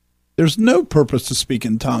 There's no purpose to speak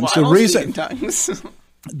in tongues. Well,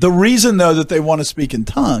 The reason, though, that they want to speak in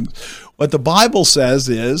tongues, what the Bible says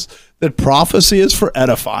is that prophecy is for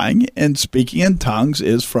edifying and speaking in tongues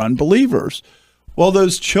is for unbelievers. Well,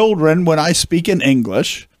 those children, when I speak in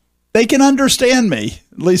English, they can understand me,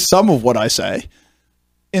 at least some of what I say.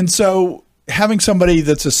 And so having somebody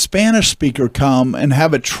that's a Spanish speaker come and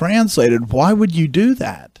have it translated, why would you do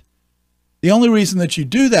that? The only reason that you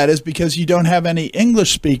do that is because you don't have any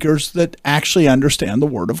English speakers that actually understand the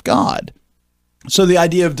Word of God. So the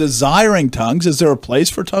idea of desiring tongues, is there a place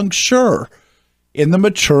for tongues? Sure. In the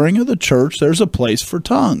maturing of the church, there's a place for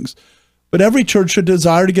tongues. But every church should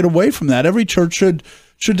desire to get away from that. Every church should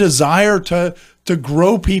desire to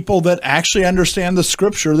grow people that actually understand the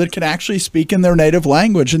Scripture, that can actually speak in their native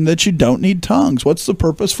language, and that you don't need tongues. What's the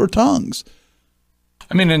purpose for tongues?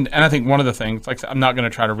 I mean, and I think one of the things, like I'm not going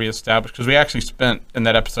to try to reestablish, because we actually spent in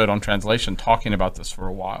that episode on translation talking about this for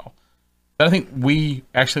a while. But I think we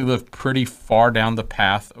actually live pretty far down the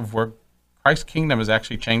path of where Christ's kingdom has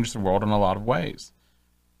actually changed the world in a lot of ways.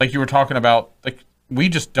 Like you were talking about, like we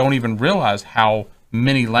just don't even realize how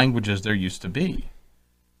many languages there used to be.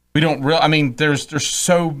 We don't I mean, there's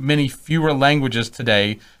so many fewer languages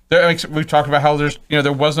today. We've talked about how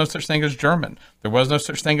there was no such thing as German. There was no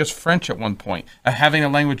such thing as French at one point. Having a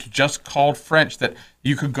language just called French that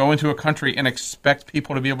you could go into a country and expect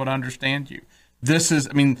people to be able to understand you. There's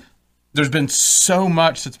been so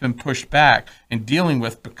much that's been pushed back and dealing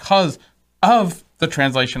with because of the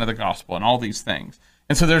translation of the gospel and all these things.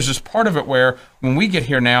 And so there's this part of it where when we get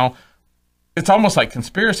here now, it's almost like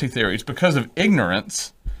conspiracy theories because of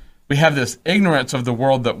ignorance. We have this ignorance of the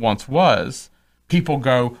world that once was. People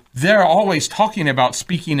go, they're always talking about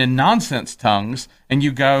speaking in nonsense tongues, and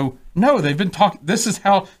you go, no, they've been talking. This is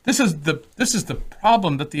the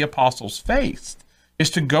problem that the apostles faced, is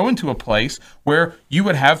to go into a place where you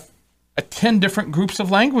would have 10 different groups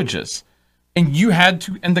of languages, and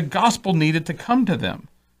and the gospel needed to come to them.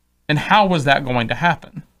 And how was that going to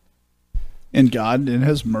happen? And God, in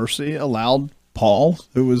His mercy, allowed Paul,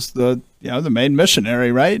 who was the main missionary,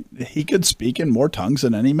 right? He could speak in more tongues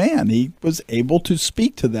than any man. He was able to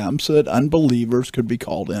speak to them so that unbelievers could be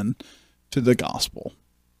called in to the gospel.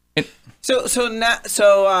 I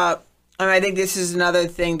think this is another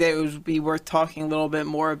thing that would be worth talking a little bit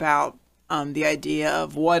more about. The idea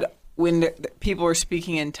of when people are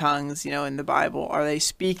speaking in tongues, in the Bible, are they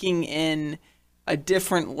speaking in a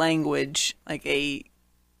different language, like a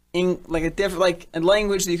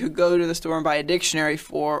language that you could go to the store and buy a dictionary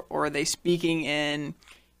for, or are they speaking in,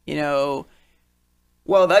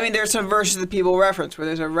 Well, I mean, there's some verses that people reference where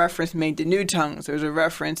there's a reference made to new tongues. There's a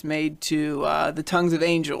reference made to the tongues of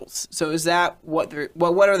angels. So is that what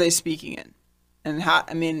are they speaking in? And how?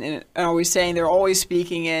 I mean, and are we saying they're always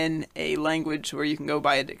speaking in a language where you can go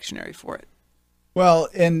buy a dictionary for it? Well,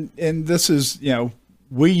 and this is,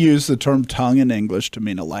 we use the term tongue in English to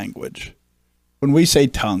mean a language. When we say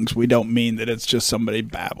tongues, we don't mean that it's just somebody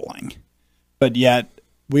babbling. But yet,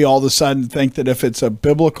 we all of a sudden think that if it's a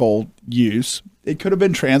biblical use, it could have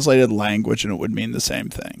been translated language and it would mean the same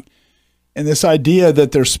thing. And this idea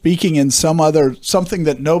that they're speaking in something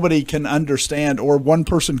that nobody can understand or one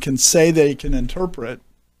person can say they can interpret.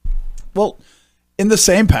 Well, in the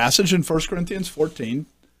same passage in 1 Corinthians 14,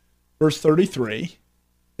 verse 33,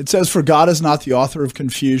 it says, "For God is not the author of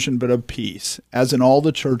confusion, but of peace, as in all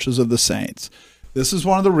the churches of the saints." This is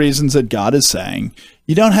one of the reasons that God is saying,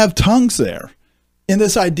 you don't have tongues there. In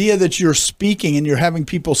this idea that you're speaking and you're having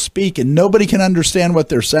people speak and nobody can understand what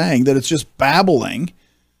they're saying, that it's just babbling.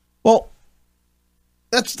 Well,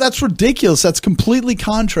 that's ridiculous. That's completely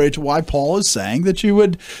contrary to why Paul is saying that you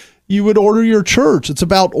would order your church. It's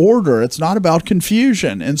about order. It's not about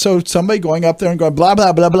confusion. And so somebody going up there and going blah,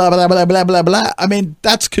 blah, blah, blah, blah, blah, blah, blah, blah. I mean,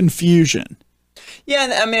 that's confusion. Yeah,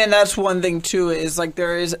 and I mean, that's one thing too, is like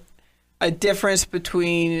there is a difference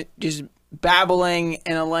between just babbling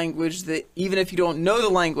in a language that even if you don't know the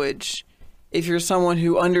language, if you're someone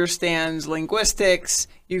who understands linguistics,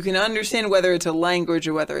 you can understand whether it's a language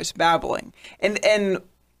or whether it's babbling. And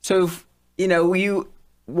so,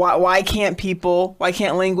 why can't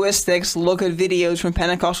linguistics look at videos from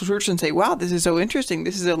Pentecostal churches and say, wow, this is so interesting.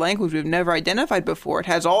 This is a language we've never identified before. It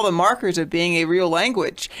has all the markers of being a real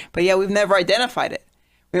language, but yeah, we've never identified it.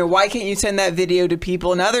 Why can't you send that video to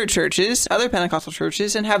people in other churches, other Pentecostal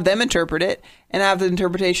churches, and have them interpret it and have the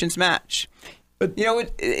interpretations match? But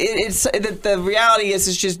it's the reality is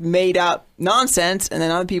it's just made up nonsense, and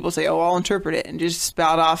then other people say, "Oh, I'll interpret it," and just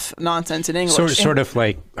spout off nonsense in English. Sort of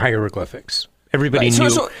like hieroglyphics. Everybody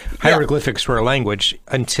knew hieroglyphics were a language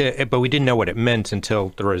but we didn't know what it meant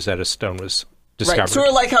until the Rosetta Stone was discovered. Right. Sort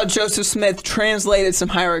of like how Joseph Smith translated some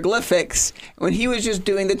hieroglyphics when he was just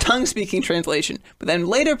doing the tongue-speaking translation. But then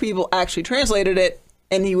later people actually translated it,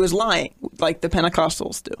 and he was lying, like the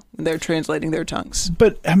Pentecostals do when they're translating their tongues.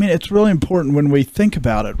 But, I mean, it's really important when we think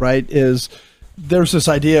about it, right, is there's this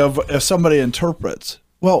idea of if somebody interprets.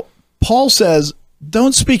 Well, Paul says,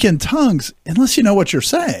 don't speak in tongues unless you know what you're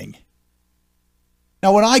saying.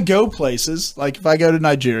 Now, when I go places, like if I go to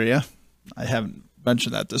Nigeria, I haven't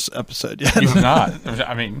mentioned that this episode yet. You've not.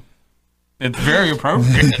 I mean, it's very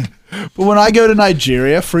appropriate. But when I go to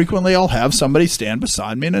Nigeria, frequently I'll have somebody stand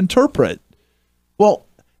beside me and interpret. Well,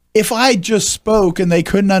 if I just spoke and they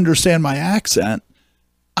couldn't understand my accent,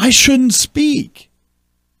 I shouldn't speak.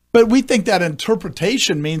 But we think that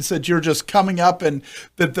interpretation means that you're just coming up and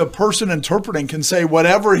that the person interpreting can say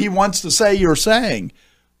whatever he wants to say you're saying.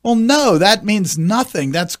 Well, no, that means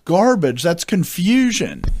nothing. That's garbage. That's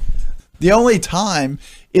confusion. The only time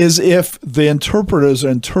is if the interpreters are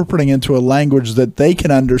interpreting into a language that they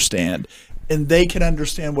can understand and they can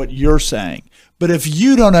understand what you're saying. But if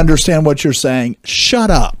you don't understand what you're saying,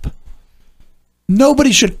 shut up.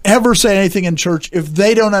 Nobody should ever say anything in church if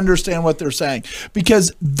they don't understand what they're saying,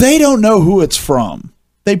 because they don't know who it's from.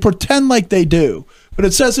 They pretend like they do. But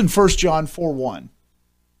it says in 1 John 4:1,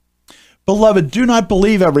 "Beloved, do not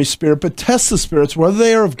believe every spirit, but test the spirits whether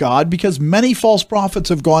they are of God, because many false prophets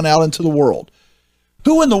have gone out into the world."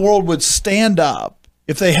 Who in the world would stand up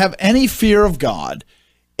if they have any fear of God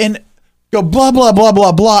and go blah, blah, blah,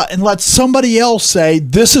 blah, blah, and let somebody else say,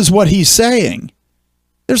 this is what he's saying?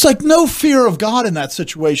 There's like no fear of God in that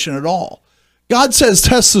situation at all. God says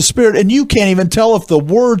test the spirit, and you can't even tell if the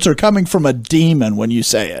words are coming from a demon when you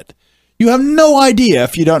say it. You have no idea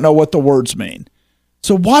if you don't know what the words mean.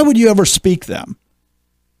 So why would you ever speak them?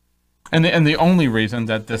 And the only reason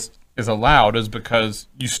that this is allowed is because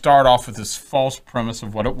you start off with this false premise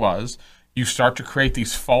of what it was. You start to create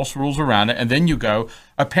these false rules around it, and then you go,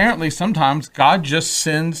 apparently sometimes God just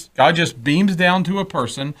beams down to a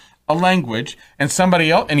person a language, and somebody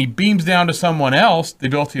else, and he beams down to someone else the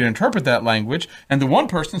ability to interpret that language, and the one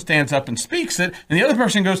person stands up and speaks it, and the other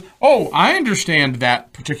person goes, oh, I understand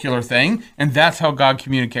that particular thing, and that's how God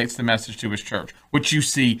communicates the message to his church, which you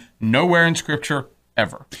see nowhere in Scripture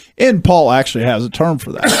ever. And Paul actually has a term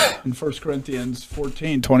for that in 1 Corinthians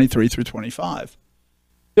 14:23-25.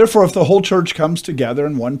 Therefore, if the whole church comes together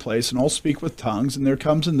in one place and all speak with tongues, and there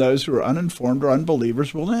comes in those who are uninformed or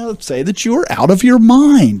unbelievers, will now say that you are out of your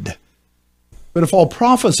mind. But if all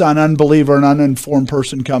prophesy, an unbeliever, an uninformed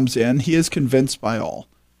person comes in, he is convinced by all.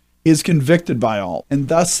 He is convicted by all, and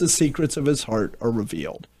thus the secrets of his heart are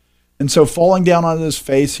revealed. And so falling down on his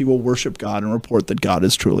face, he will worship God and report that God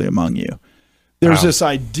is truly among you. There's this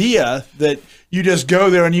idea that you just go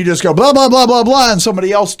there and you just go blah, blah, blah, blah, blah, and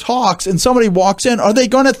somebody else talks and somebody walks in. Are they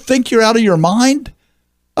going to think you're out of your mind?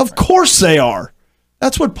 Of course they are.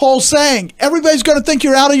 That's what Paul's saying. Everybody's going to think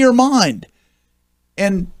you're out of your mind.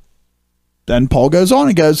 And then Paul goes on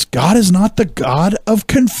and goes, God is not the God of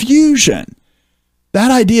confusion. That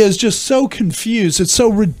idea is just so confused. It's so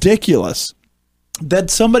ridiculous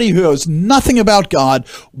that somebody who knows nothing about God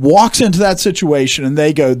walks into that situation and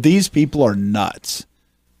they go, these people are nuts.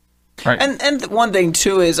 Right. And one thing,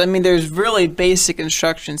 too, is, I mean, there's really basic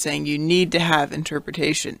instructions saying you need to have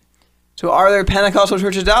interpretation. So are there Pentecostal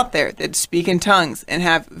churches out there that speak in tongues and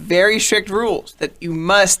have very strict rules that you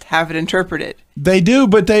must have it interpreted? They do,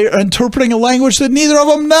 but they are interpreting a language that neither of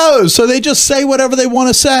them knows, so they just say whatever they want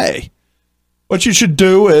to say. What you should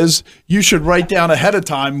do is you should write down ahead of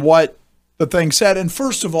time what the thing said. And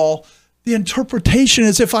first of all, the interpretation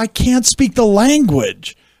is if I can't speak the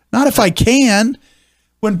language, not if I can.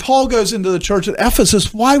 When Paul goes into the church at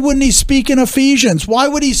Ephesus, why wouldn't he speak in Ephesians? Why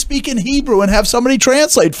would he speak in Hebrew and have somebody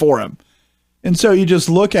translate for him? And so you just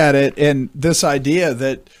look at it and this idea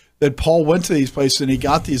that Paul went to these places and he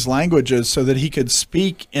got these languages so that he could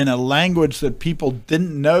speak in a language that people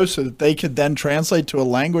didn't know so that they could then translate to a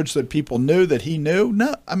language that people knew that he knew.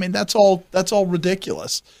 No, I mean, that's all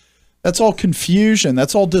ridiculous. That's all confusion.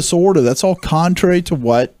 That's all disorder. That's all contrary to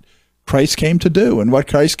what Christ came to do and what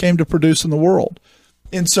Christ came to produce in the world.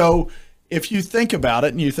 And so if you think about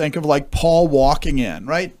it and you think of like Paul walking in,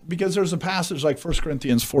 right? Because there's a passage like 1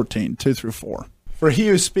 Corinthians 14, 2-4. For he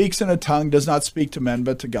who speaks in a tongue does not speak to men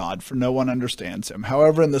but to God, for no one understands him.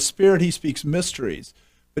 However, in the Spirit he speaks mysteries.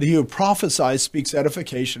 But he who prophesies speaks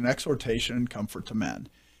edification, exhortation, and comfort to men.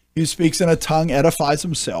 He who speaks in a tongue edifies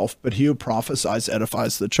himself, but he who prophesies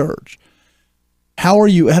edifies the church. How are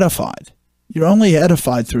you edified? You're only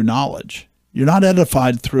edified through knowledge. You're not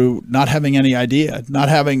edified through not having any idea, not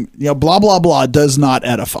having, blah, blah, blah does not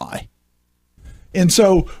edify. And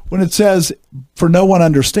so when it says, for no one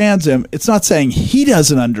understands him, it's not saying he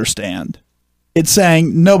doesn't understand. It's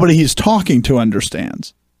saying nobody he's talking to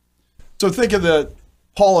understands. So think of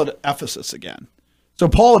Paul at Ephesus again. So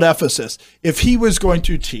Paul at Ephesus, if he was going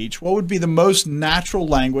to teach, what would be the most natural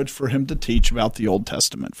language for him to teach about the Old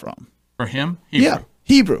Testament from? For him? Hebrew. Yeah,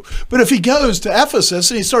 Hebrew. But if he goes to Ephesus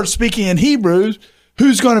and he starts speaking in Hebrew,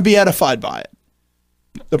 who's going to be edified by it?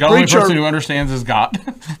 The only person who understands is God,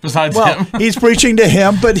 besides him. He's preaching to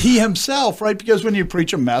him, but he himself, right? Because when you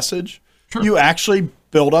preach a message, you actually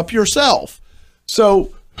build up yourself.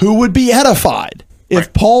 So who would be edified?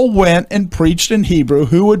 If Paul went and preached in Hebrew,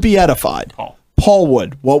 who would be edified? Paul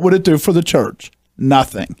would. What would it do for the church?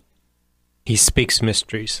 Nothing. He speaks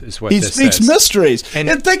mysteries, is what this says. He speaks mysteries.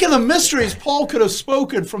 And think of the mysteries Paul could have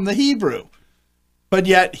spoken from the Hebrew. But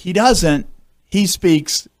yet he doesn't. He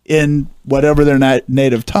speaks in whatever their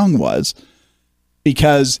native tongue was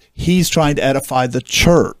because he's trying to edify the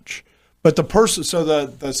church. But the person, so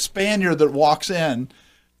the Spaniard that walks in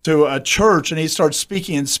to a church and he starts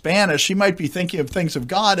speaking in Spanish, he might be thinking of things of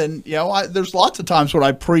God. And, there's lots of times when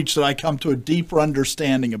I preach that I come to a deeper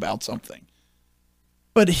understanding about something.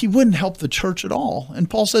 But he wouldn't help the church at all. And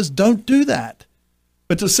Paul says, don't do that.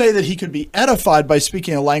 But to say that he could be edified by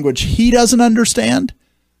speaking a language he doesn't understand,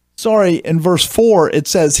 in verse 4, it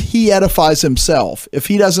says he edifies himself. If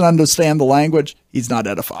he doesn't understand the language, he's not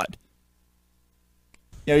edified.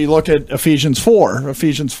 You look at Ephesians 4.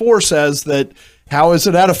 Ephesians 4 says that how is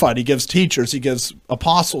it edified? He gives teachers, he gives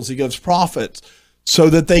apostles, he gives prophets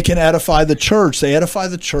so that they can edify the church. They edify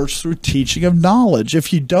the church through teaching of knowledge.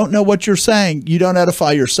 If you don't know what you're saying, you don't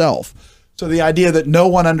edify yourself. So the idea that no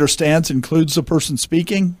one understands includes the person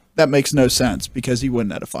speaking, that makes no sense because he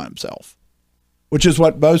wouldn't edify himself. Which is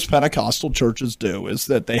what most Pentecostal churches do, is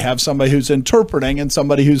that they have somebody who's interpreting and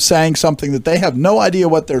somebody who's saying something that they have no idea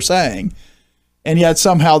what they're saying, and yet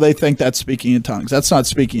somehow they think that's speaking in tongues. That's not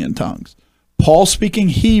speaking in tongues. Paul speaking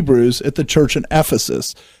Hebrews at the church in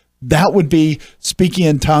Ephesus, that would be speaking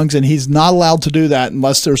in tongues, and he's not allowed to do that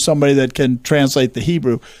unless there's somebody that can translate the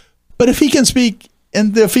Hebrew. But if he can speak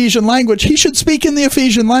in the Ephesian language, he should speak in the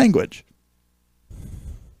Ephesian language.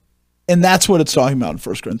 And that's what it's talking about in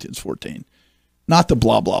 1 Corinthians 14. Not the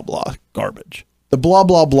blah, blah, blah garbage. The blah,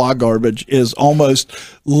 blah, blah garbage is almost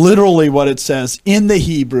literally what it says in the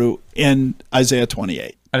Hebrew in Isaiah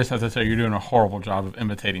 28. I just have to say, you're doing a horrible job of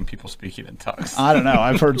imitating people speaking in tongues. I don't know.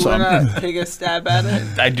 I've heard some. You want to take a stab at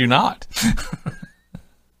it? I do not.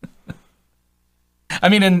 I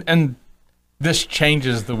mean, and this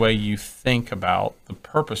changes the way you think about the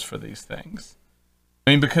purpose for these things.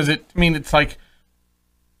 I mean, because it's like,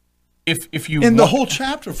 if you in the whole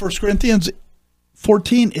chapter, 1 Corinthians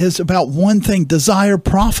 14 is about one thing: desire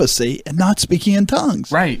prophecy and not speaking in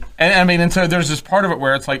tongues. Right. And so there's this part of it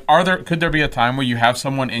where it's like, could there be a time where you have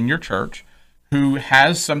someone in your church who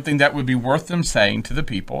has something that would be worth them saying to the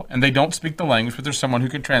people, and they don't speak the language, but there's someone who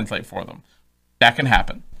can translate for them? That can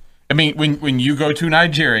happen. I mean, when you go to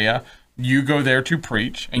Nigeria, you go there to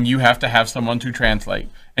preach, and you have to have someone to translate,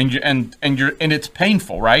 and it's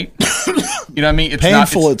painful, right? You know what I mean? It's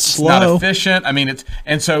painful. It's slow. Not efficient. I mean,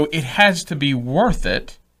 and so it has to be worth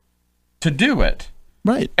it to do it,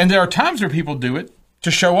 right? And there are times where people do it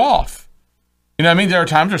to show off. You know what I mean? There are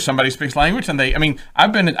times where somebody speaks language, and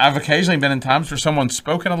I've occasionally been in times where someone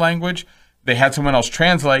spoke in a language, they had someone else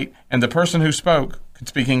translate, and the person who spoke could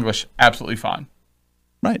speak English absolutely fine.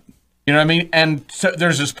 Right. You know what I mean? And so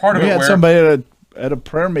there's this part of it where... We had somebody at a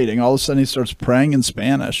prayer meeting, all of a sudden he starts praying in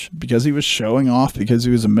Spanish because he was showing off, because he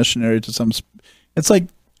was a missionary to some... It's like...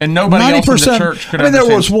 And nobody else in the church could understand.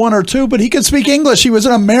 There was one or two, but he could speak English. He was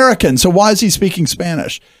an American, so why is he speaking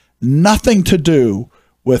Spanish? Nothing to do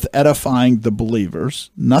with edifying the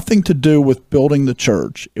believers, nothing to do with building the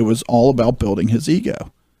church. It was all about building his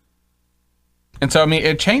ego. And so, I mean,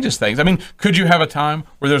 it changes things. I mean, could you have a time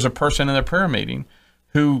where there's a person in a prayer meeting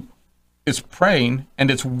who is praying,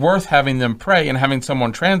 and it's worth having them pray and having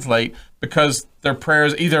someone translate, because their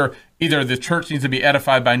prayers, either the church needs to be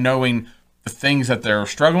edified by knowing the things that they're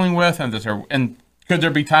struggling with, and could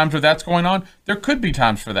there be times where that's going on? There could be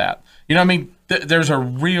times for that. You know what I mean? There's a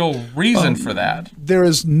real reason for that. There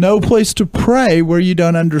is no place to pray where you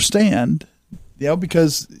don't understand.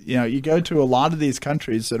 Because you go to a lot of these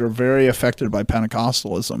countries that are very affected by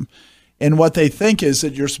Pentecostalism, and what they think is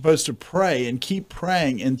that you're supposed to pray and keep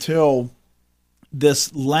praying until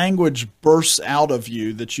this language bursts out of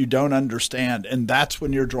you that you don't understand, and that's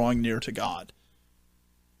when you're drawing near to God.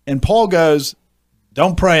 And Paul goes,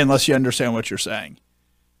 don't pray unless you understand what you're saying.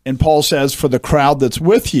 And Paul says, for the crowd that's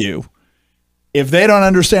with you, if they don't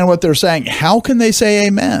understand what they're saying, how can they say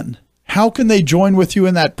amen? How can they join with you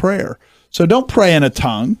in that prayer? So don't pray in a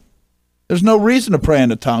tongue. There's no reason to pray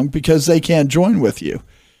in a tongue because they can't join with you.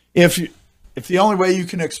 If the only way you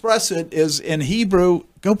can express it is in Hebrew,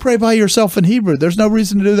 go pray by yourself in Hebrew. There's no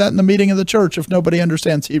reason to do that in the meeting of the church if nobody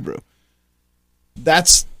understands Hebrew.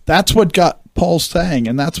 That's what Paul's saying,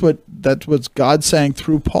 and that's what God's saying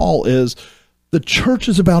through Paul is the church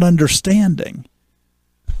is about understanding.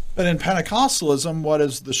 But in Pentecostalism, what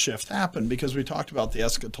is the shift happened? Because we talked about the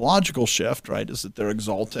eschatological shift, right, is that they're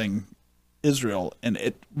exalting Israel, and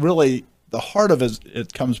it really, the heart of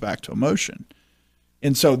it comes back to emotion.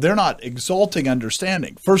 And so they're not exalting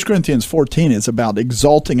understanding. 1 Corinthians 14 is about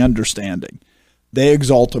exalting understanding. They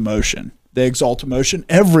exalt emotion. They exalt emotion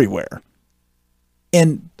everywhere.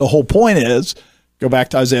 And the whole point is, go back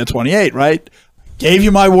to Isaiah 28, right? Gave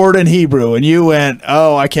you my word in Hebrew, and you went,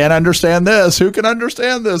 oh, I can't understand this. Who can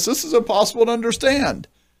understand this? This is impossible to understand.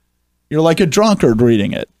 You're like a drunkard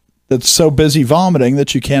reading it that's so busy vomiting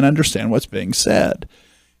that you can't understand what's being said.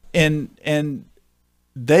 And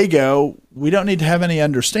they go, we don't need to have any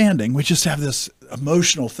understanding. We just have this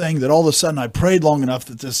emotional thing that all of a sudden I prayed long enough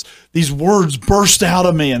that these words burst out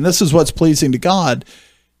of me, and this is what's pleasing to God.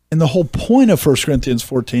 And the whole point of 1 Corinthians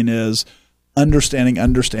 14 is understanding.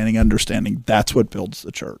 That's what builds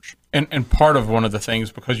the church. And part of one of the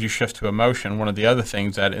things, because you shift to emotion, one of the other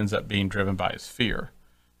things that ends up being driven by is fear.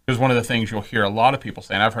 Because one of the things you'll hear a lot of people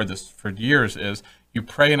say, and I've heard this for years, is you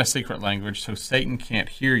pray in a secret language so Satan can't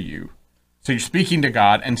hear you. So you're speaking to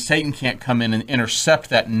God, and Satan can't come in and intercept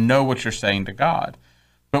that and know what you're saying to God.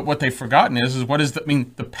 But what they've forgotten is what does that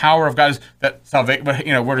mean? The power of God is that salvation.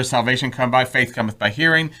 Where does salvation come by? Faith cometh by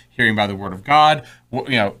hearing, hearing by the word of God. What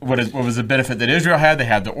was the benefit that Israel had? They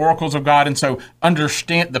had the oracles of God, and so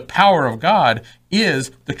understand the power of God is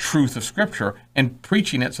the truth of Scripture and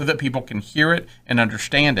preaching it so that people can hear it and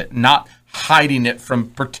understand it, not hiding it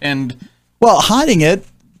from pretend. Well, hiding it.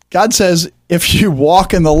 God says, if you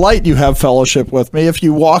walk in the light, you have fellowship with me. If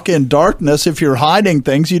you walk in darkness, if you're hiding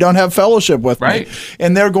things, you don't have fellowship with me.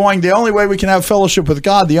 And they're going, the only way we can have fellowship with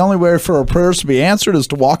God, the only way for our prayers to be answered is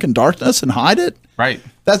to walk in darkness and hide it. Right.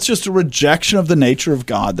 That's just a rejection of the nature of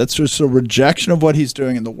God. That's just a rejection of what he's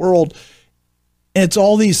doing in the world. And it's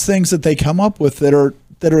all these things that they come up with that are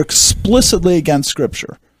explicitly against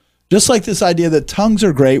Scripture. Just like this idea that tongues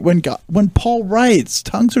are great when Paul writes,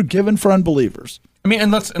 tongues are given for unbelievers. I mean,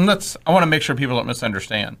 and let's. I want to make sure people don't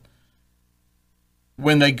misunderstand.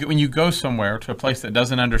 When you go somewhere to a place that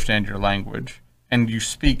doesn't understand your language and you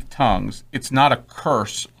speak tongues, it's not a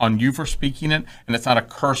curse on you for speaking it, and it's not a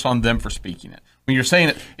curse on them for speaking it. When you're saying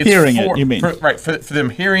it, it's hearing it. You mean for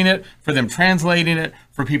them hearing it, for them translating it,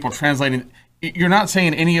 for people translating it. you're not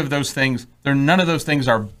saying any of those things. None of those things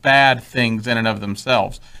are bad things in and of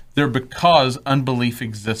themselves. They're because unbelief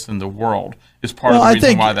exists in the world is part of the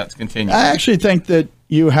reason why that's continuing. I actually think that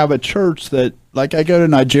you have a church that, like, I go to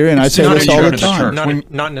Nigeria and I say this all the time.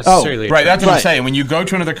 Not necessarily. Right, that's what I'm saying. When you go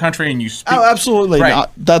to another country and you speak. Oh, absolutely. Right.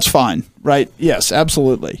 Not. That's fine. Right. Yes,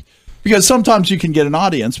 absolutely. Because sometimes you can get an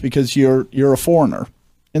audience because you're a foreigner.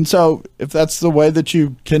 And so if that's the way that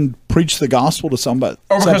you can preach the gospel to somebody.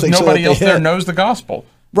 Or because nobody else there knows the gospel.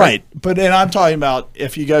 Right. But and I'm talking about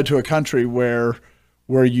if you go to a country where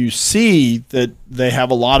you see that they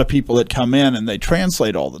have a lot of people that come in and they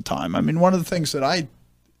translate all the time. I mean, one of the things that I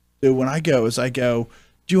do when I go,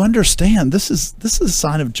 do you understand? This is a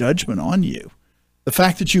sign of judgment on you. The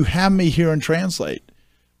fact that you have me here and translate.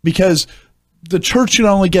 Because the church can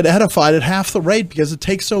only get edified at half the rate because it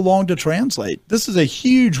takes so long to translate. This is a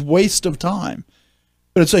huge waste of time.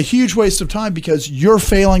 But it's a huge waste of time because you're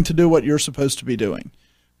failing to do what you're supposed to be doing.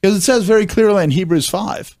 Because it says very clearly in Hebrews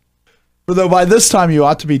 5, for though by this time you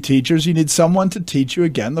ought to be teachers, you need someone to teach you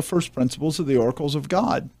again the first principles of the oracles of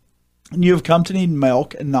God. And you have come to need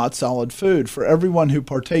milk and not solid food. For everyone who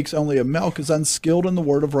partakes only of milk is unskilled in the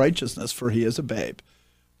word of righteousness, for he is a babe.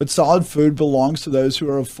 But solid food belongs to those who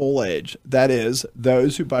are of full age, that is,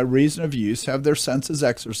 those who by reason of use have their senses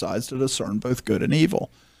exercised to discern both good and evil.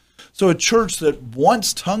 So a church that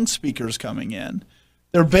wants tongue speakers coming in,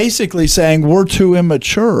 they're basically saying we're too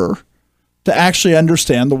immature to actually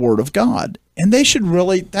understand the word of God. And that should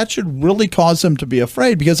really cause them to be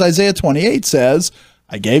afraid, because Isaiah 28 says,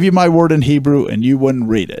 I gave you my word in Hebrew and you wouldn't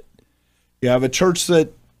read it. You have a church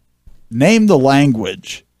that name the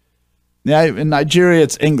language. Now, in Nigeria,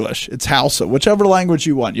 it's English, it's Hausa, whichever language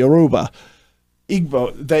you want, Yoruba,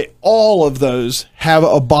 Igbo, all of those have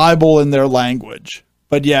a Bible in their language.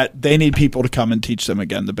 But yet they need people to come and teach them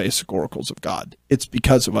again the basic oracles of God. It's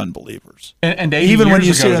because of unbelievers. And even when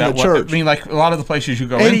you see it in the church. I mean, like a lot of the places you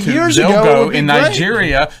go into, they'll go in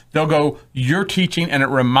Nigeria, they'll go, you're teaching, and it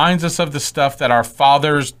reminds us of the stuff that our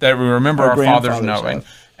fathers, that we remember our fathers knowing.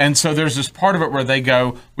 And so there's this part of it where they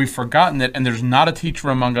go, we've forgotten it, and there's not a teacher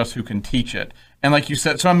among us who can teach it. And like you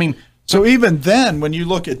said, so I mean. So even then, when you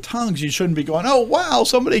look at tongues, you shouldn't be going, oh, wow,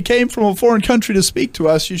 somebody came from a foreign country to speak to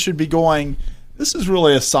us. You should be going, this is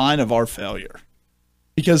really a sign of our failure,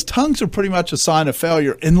 because tongues are pretty much a sign of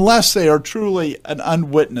failure unless they are truly an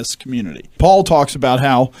unwitnessed community. Paul talks about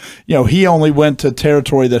how, he only went to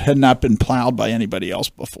territory that had not been plowed by anybody else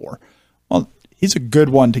before. Well, he's a good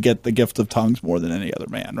one to get the gift of tongues more than any other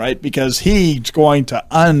man, right? Because he's going to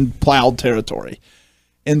unplowed territory.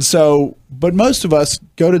 And so, but most of us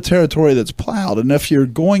go to territory that's plowed. And if you're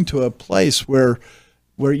going to a place where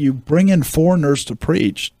you bring in foreigners to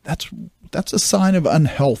preach, that's a sign of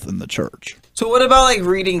unhealth in the church. So what about like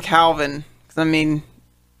reading Calvin? 'Cause I mean,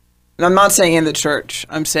 I'm not saying in the church.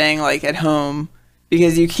 I'm saying like at home,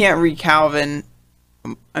 because you can't read Calvin.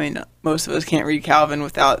 I mean, most of us can't read Calvin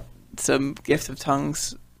without some gift of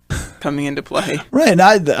tongues coming into play. Right, and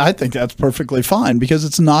I think that's perfectly fine because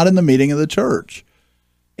it's not in the meeting of the church.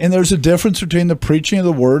 And there's a difference between the preaching of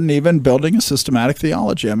the word and even building a systematic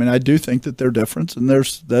theology. I mean, I do think that they're different, and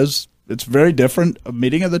it's very different a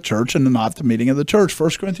meeting of the church and not the meeting of the church. 1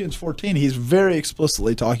 Corinthians 14, he's very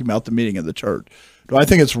explicitly talking about the meeting of the church. Do I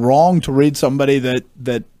think it's wrong to read somebody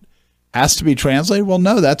that has to be translated? Well,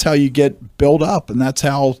 no, that's how you get built up, and that's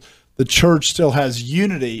how the church still has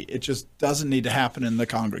unity. It just doesn't need to happen in the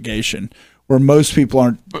congregation where most people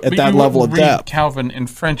aren't at that level of depth. You read Calvin in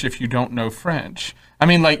French if you don't know French. I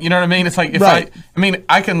mean, like, you know what I mean? It's like if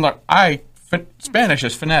I can learn. Spanish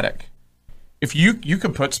is phonetic. If you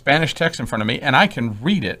could put Spanish text in front of me and I can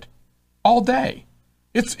read it all day.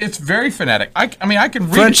 It's very phonetic. I can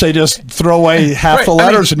read French, they just throw away half the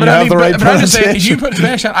letters and you have the right pronunciation. But I'm just saying, if you put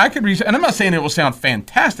Spanish down, I could read it. And I'm not saying it will sound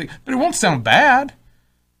fantastic, but it won't sound bad.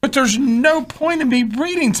 But there's no point in me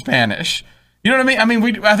reading Spanish. You know what I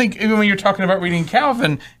mean? I think even when you're talking about reading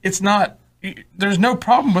Calvin, it's not. There's no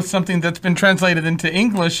problem with something that's been translated into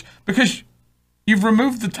English because you've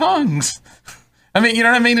removed the tongues. I mean, you know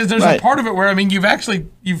what I mean? There's a part of it where, I mean, it's been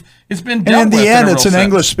dealt with. And in the end, it's an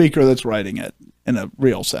English speaker that's writing it in a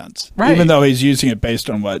real sense. Right. Even though he's using it based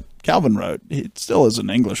on what Calvin wrote, it still is an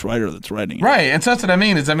English writer that's writing it. Right. And so that's what I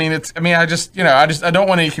mean I don't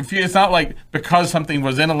want to confuse. It's not like because something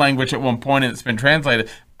was in a language at one point and it's been translated.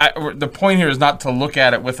 The point here is not to look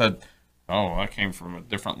at it with that came from a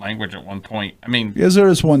different language at one point. I mean, because there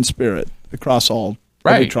is one spirit across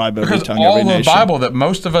every tribe, every tongue, every nation. All the Bible that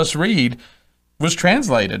most of us read was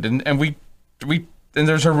translated, and we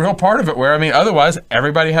there's a real part of it where, I mean, otherwise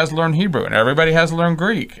everybody has to learn Hebrew and everybody has to learn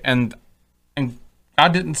Greek, and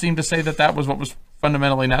God didn't seem to say that was what was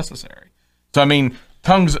fundamentally necessary. So, I mean,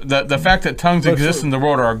 tongues. The fact that tongues exist in the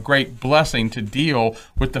world are a great blessing to deal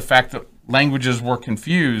with the fact that languages were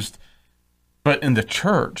confused. But in the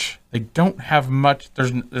church, they don't have much.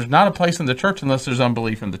 There's not a place in the church unless there's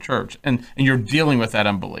unbelief in the church, and you're dealing with that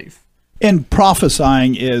unbelief. And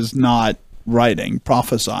prophesying is not writing.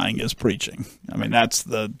 Prophesying is preaching. I mean, that's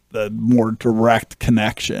the more direct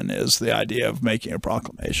connection, is the idea of making a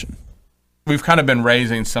proclamation. We've kind of been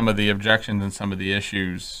raising some of the objections and some of the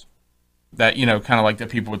issues that, kind of like that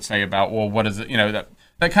people would say about, well, what is it?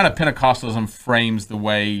 That kind of Pentecostalism frames the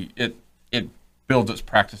way it builds its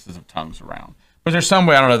practices of tongues around. But there's some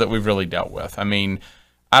way I don't know that we've really dealt with. I mean,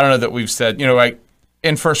 I don't know that we've said, like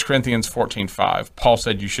in 1 Corinthians 14:5, Paul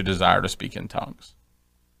said you should desire to speak in tongues.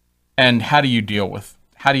 And how do you deal with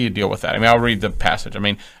that? I mean, I'll read the passage. I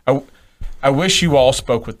mean, I wish you all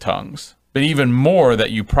spoke with tongues, but even more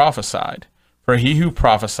that you prophesied. For he who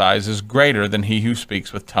prophesies is greater than he who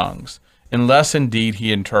speaks with tongues, unless indeed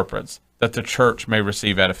he interprets, that the church may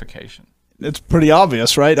receive edification. It's pretty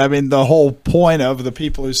obvious, right? I mean, the whole point of the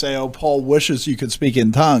people who say, oh, Paul wishes you could speak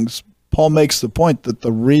in tongues, Paul makes the point that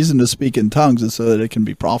the reason to speak in tongues is so that it can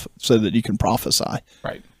be so that you can prophesy.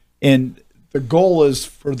 Right. And the goal is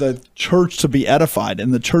for the church to be edified,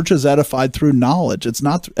 and the church is edified through knowledge. It's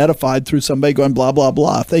not edified through somebody going blah, blah,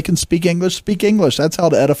 blah. If they can speak English, speak English. That's how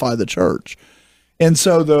to edify the church. And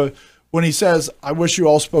so when he says, I wish you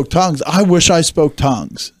all spoke tongues, I wish I spoke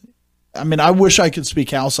tongues. I mean, I wish I could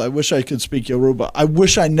speak Hausa. I wish I could speak Yoruba. I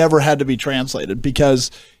wish I never had to be translated,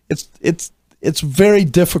 because it's very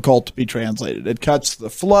difficult to be translated. It cuts the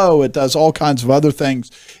flow. It does all kinds of other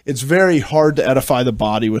things. It's very hard to edify the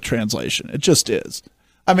body with translation. It just is.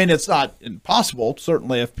 I mean, it's not impossible,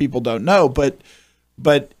 certainly, if people don't know, but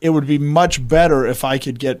it would be much better if I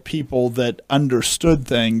could get people that understood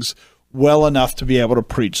things well enough to be able to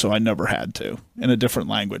preach so I never had to in a different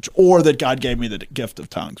language, or that God gave me the gift of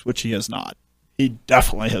tongues, which he has not. He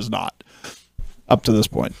definitely has not up to this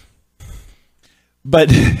point.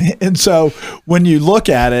 But, and so when you look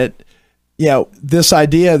at it, this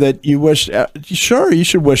idea that you wish, sure, you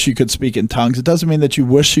should wish you could speak in tongues. It doesn't mean that you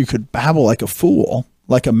wish you could babble like a fool,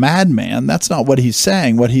 like a madman. That's not what he's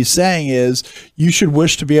saying. What he's saying is you should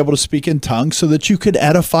wish to be able to speak in tongues so that you could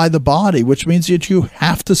edify the body, which means that you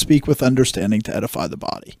have to speak with understanding to edify the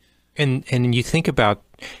body. And you think about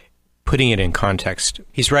putting it in context.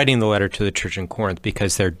 He's writing the letter to the church in Corinth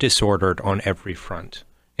because they're disordered on every front.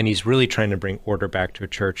 And he's really trying to bring order back to a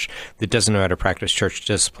church that doesn't know how to practice church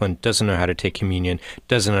discipline, doesn't know how to take communion,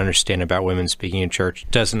 doesn't understand about women speaking in church,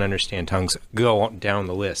 doesn't understand tongues, go down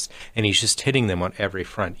the list. And he's just hitting them on every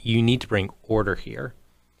front. You need to bring order here.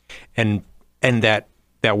 And that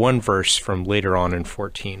one verse from later on in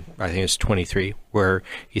 14, I think it's 23, where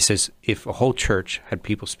he says, if a whole church had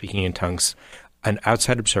people speaking in tongues, an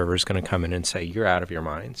outside observer is going to come in and say, you're out of your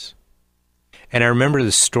minds. And I remember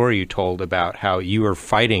the story you told about how you were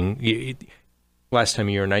fighting. Last time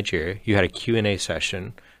you were in Nigeria, you had a Q&A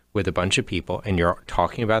session with a bunch of people, and you're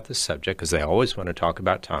talking about this subject because they always want to talk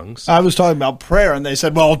about tongues. I was talking about prayer, and they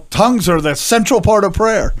said, well, tongues are the central part of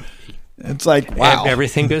prayer. It's like, wow.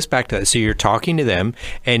 Everything goes back to that. So you're talking to them,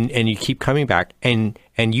 and you keep coming back, and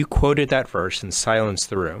you quoted that verse and silenced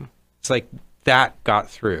the room. It's like that got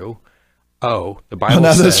through. Oh, the Bible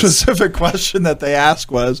says... Another specific question that they asked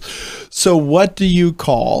was, so what do you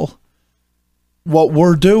call what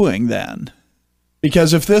we're doing then?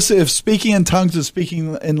 Because if speaking in tongues is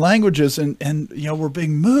speaking in languages and we're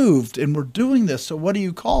being moved and we're doing this, so what do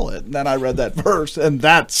you call it? And then I read that verse, and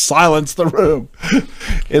that silenced the room.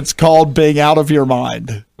 It's called being out of your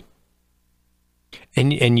mind.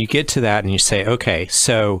 And you get to that and you say, okay,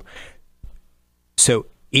 so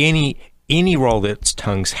any role that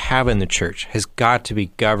tongues have in the church has got to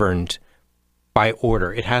be governed by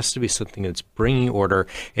order. It has to be something that's bringing order.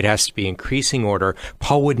 It has to be increasing order.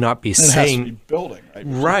 Paul would not be saying... It has to be building, right?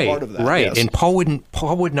 Right, part of that, right. Yes. And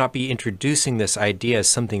Paul would not be introducing this idea as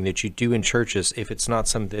something that you do in churches if it's not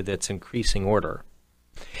something that's increasing order.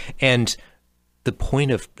 And the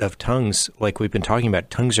point of tongues, like we've been talking about,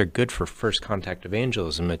 tongues are good for first contact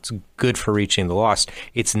evangelism. It's good for reaching the lost.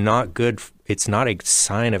 It's not good. It's not a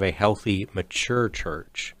sign of a healthy, mature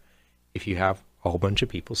church if you have a whole bunch of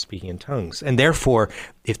people speaking in tongues. And therefore,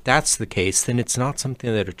 if that's the case, then it's not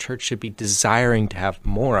something that a church should be desiring to have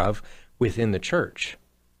more of within the church.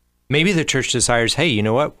 Maybe the church desires, hey, you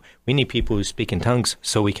know what? We need people who speak in tongues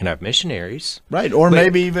so we can have missionaries. Right, or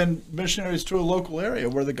maybe even missionaries to a local area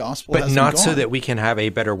where the gospel hasn't gone. But not so that we can have a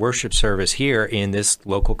better worship service here in this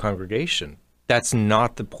local congregation. That's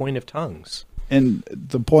not the point of tongues. And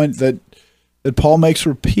the point that that Paul makes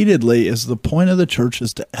repeatedly is the point of the church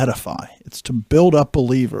is to edify. It's to build up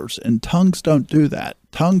believers, and tongues don't do that.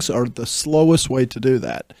 Tongues are the slowest way to do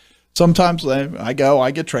that. Sometimes I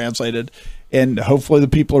get translated, and hopefully the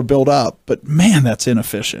people are built up, but man, that's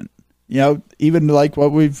inefficient. Even like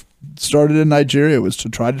what we've started in Nigeria was to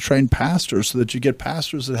try to train pastors so that you get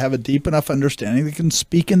pastors that have a deep enough understanding that can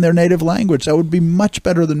speak in their native language. That would be much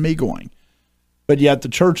better than me going. But yet the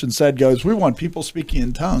church instead goes, we want people speaking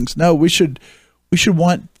in tongues. No, we should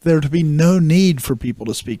want there to be no need for people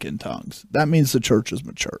to speak in tongues. That means the church has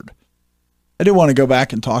matured. I do want to go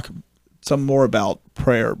back and talk some more about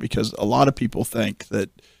prayer, because a lot of people think that,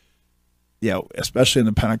 especially in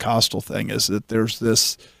the Pentecostal thing, is that there's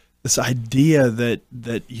this idea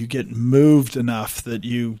that you get moved enough that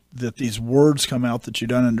these words come out that you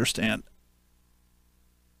don't understand.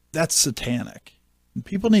 That's satanic. And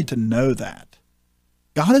people need to know that.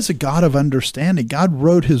 God is a God of understanding. God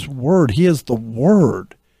wrote his word. He is the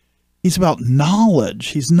word. He's about knowledge.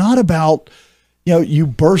 He's not about, you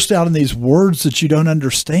burst out in these words that you don't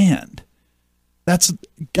understand.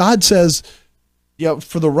 God says,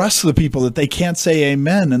 for the rest of the people that they can't say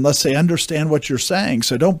amen unless they understand what you're saying.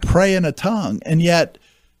 So don't pray in a tongue. And yet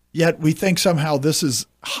we think somehow this is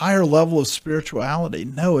a higher level of spirituality.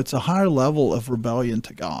 No, it's a higher level of rebellion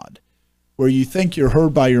to God, where you think you're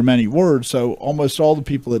heard by your many words. So almost all the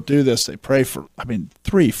people that do this, they pray for,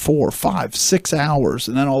 3, 4, 5, 6 hours.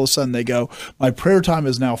 And then all of a sudden they go, my prayer time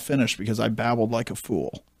is now finished because I babbled like a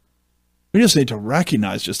fool. We just need to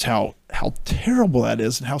recognize just how terrible that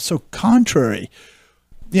is and how so contrary.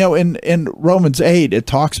 In Romans 8, it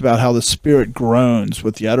talks about how the Spirit groans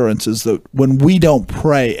with the utterances that when we don't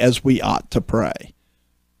pray as we ought to pray.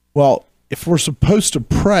 Well, if we're supposed to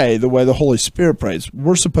pray the way the Holy Spirit prays,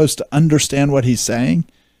 we're supposed to understand what he's saying.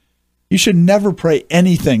 You should never pray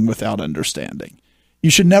anything without understanding. You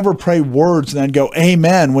should never pray words and then go,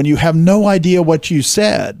 amen, when you have no idea what you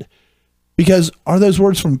said. Because are those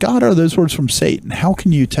words from God or are those words from Satan? How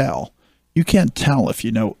can you tell? You can't tell if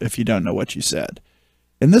you don't know what you said.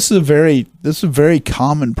 And this is a very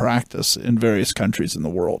common practice in various countries in the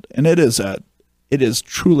world. And it is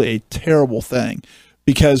truly a terrible thing.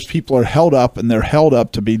 Because people are held up, and they're held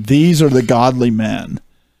up to be, these are the godly men.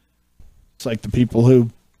 It's like the people who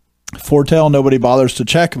foretell, nobody bothers to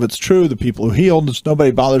check if it's true. The people who heal, nobody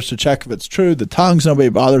bothers to check if it's true. The tongues, nobody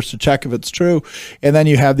bothers to check if it's true. And then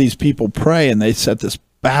you have these people pray, and they set this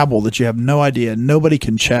babble that you have no idea, nobody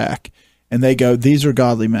can check. And they go, these are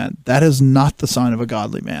godly men. That is not the sign of a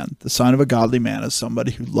godly man. The sign of a godly man is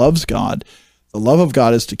somebody who loves God. The love of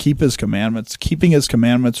God is to keep his commandments. Keeping his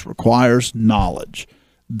commandments requires knowledge.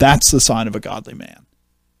 That's the sign of a godly man.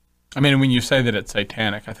 When you say that it's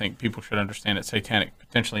satanic, I think people should understand it's satanic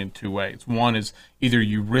potentially in two ways. One is either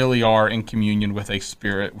you really are in communion with a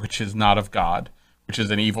spirit which is not of God, which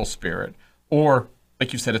is an evil spirit, or,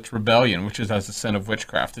 like you said, it's rebellion, which is as the sin of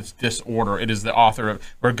witchcraft. It's disorder. It is the author of,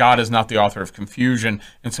 where God is not the author of confusion.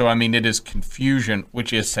 And so, it is confusion,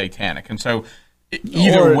 which is satanic. And so,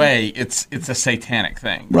 either way, it's a satanic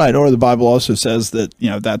thing. Right, or the Bible also says that,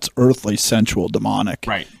 that's earthly, sensual, demonic.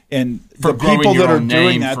 Right. And the people that are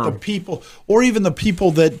doing that, the people, or even the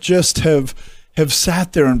people that just have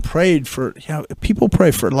sat there and prayed for, people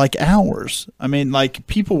pray for like hours.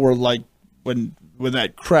 People were like, when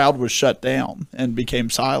that crowd was shut down and became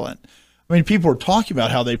silent, people were talking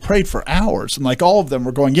about how they prayed for hours, and like all of them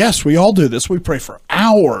were going, yes, we all do this. We pray for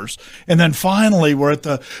hours. And then finally we're at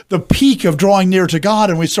the peak of drawing near to God,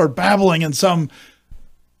 and we start babbling and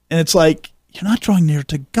it's like, you're not drawing near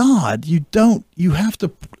to God. You have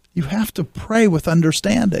to pray with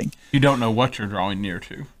understanding. You don't know what you're drawing near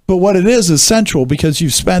to. But what it is sensual, because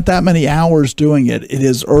you've spent that many hours doing it. It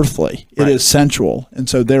is earthly. It is sensual. And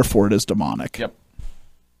so therefore it is demonic. Yep.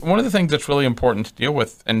 One of the things that's really important to deal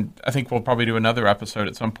with, and I think we'll probably do another episode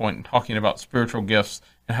at some point talking about spiritual gifts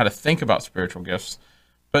and how to think about spiritual gifts.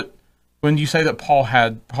 But when you say that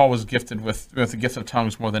Paul was gifted with the gift of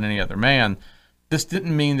tongues more than any other man, this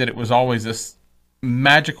didn't mean that it was always this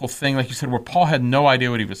magical thing, like you said, where Paul had no idea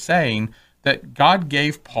what he was saying, that God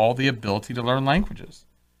gave Paul the ability to learn languages.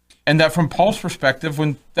 And that from Paul's perspective,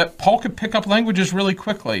 that Paul could pick up languages really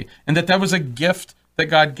quickly, and that was a gift that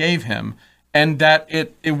God gave him. And that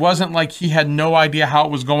it wasn't like he had no idea how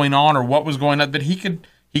it was going on or what was going on, that he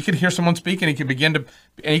could hear someone speak, and he could begin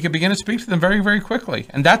to speak to them very, very quickly.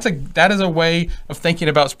 And that is a way of thinking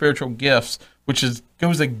about spiritual gifts, which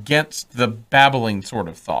goes against the babbling sort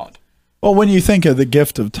of thought. Well, when you think of the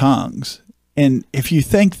gift of tongues, and if you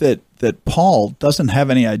think that Paul doesn't have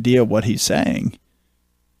any idea what he's saying,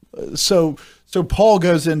 so Paul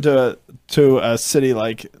goes into a city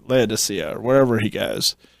like Laodicea or wherever he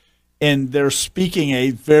goes. and they're speaking a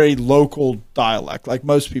very local dialect. Like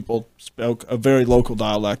most people spoke a very local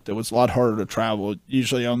dialect that was a lot harder to travel.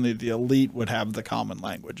 Usually only the elite would have the common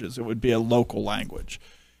languages. It would be a local language.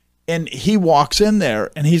 And he walks in there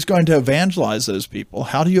and he's going to evangelize those people.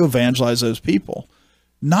 How do you evangelize those people?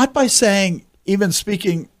 Not by saying, even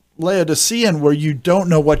speaking Laodicean where you don't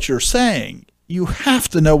know what you're saying. You have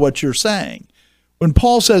to know what you're saying. When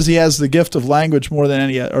Paul says he has the gift of language more than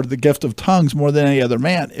any, or the gift of tongues more than any other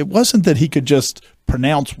man, it wasn't that he could just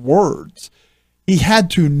pronounce words. He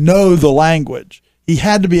had to know the language. He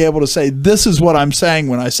had to be able to say, this is what I'm saying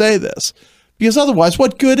when I say this. Because otherwise,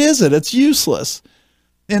 what good is it? It's useless.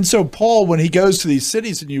 And so Paul, when he goes to these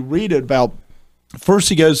cities and you read about, first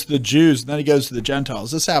he goes to the Jews and then he goes to the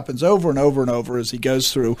Gentiles. This happens over and over and over as he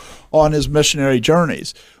goes through on his missionary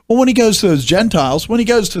journeys. Well, when he goes to those Gentiles, when he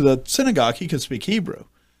goes to the synagogue, he could speak Hebrew.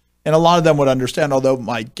 And a lot of them would understand, although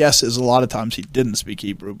my guess is a lot of times he didn't speak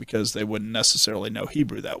Hebrew because they wouldn't necessarily know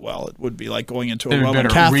Hebrew that well. It would be like going into a Roman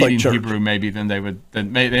Catholic reading church. Hebrew maybe than they would. They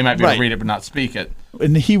might be able to read it but not speak it.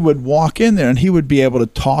 And he would walk in there and he would be able to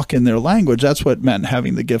talk in their language. That's what meant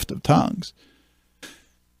having the gift of tongues.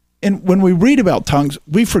 And when we read about tongues,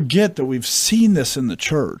 we forget that we've seen this in the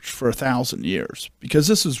church for 1,000 years because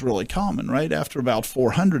this is really common, right? After about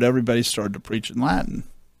 400, everybody started to preach in Latin.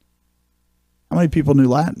 How many people knew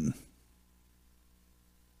Latin?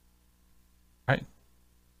 Right.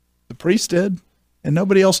 The priest did, and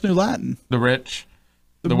nobody else knew Latin. The rich,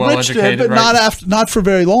 the rich well-educated, did, but right? not for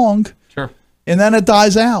very long. Sure. And then it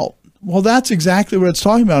dies out. Well, that's exactly what it's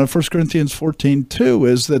talking about in 1 Corinthians 14:2,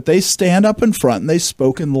 is that they stand up in front and they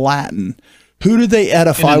spoke in Latin. Who did they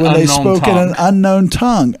edify when they spoke in an unknown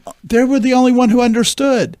tongue? They were the only one who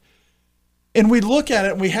understood. And we look at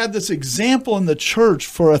it, and we had this example in the church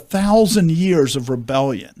for 1,000 years of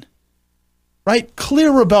rebellion, right?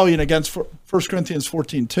 Clear rebellion against 1 Corinthians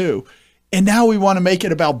 14:2. And now we want to make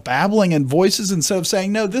it about babbling and voices instead of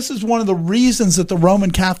saying, no, this is one of the reasons that the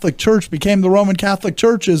Roman Catholic Church became the Roman Catholic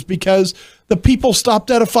Church, is because the people stopped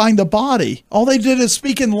edifying the body. All they did is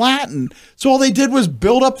speak in Latin. So all they did was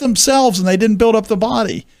build up themselves, and they didn't build up the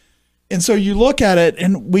body. And so you look at it,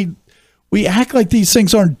 and we act like these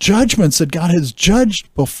things aren't judgments that God has judged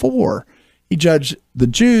before. He judged the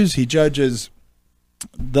Jews. He judges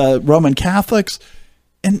the Roman Catholics.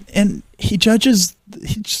 And he's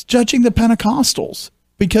judging the Pentecostals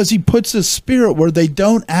because he puts this spirit where they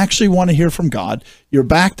don't actually want to hear from God. You're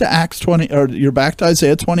back to Acts 20, or you're back to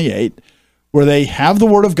Isaiah 28, where they have the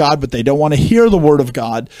word of God, but they don't want to hear the word of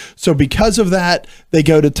God. So because of that, they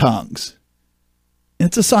go to tongues. And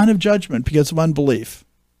it's a sign of judgment because of unbelief.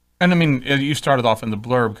 And I mean, you started off in the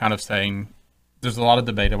blurb kind of saying there's a lot of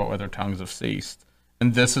debate about whether tongues have ceased.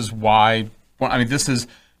 And this is why,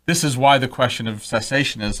 this is why the question of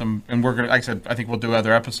cessationism, and we're going to, like I said, I think we'll do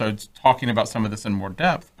other episodes talking about some of this in more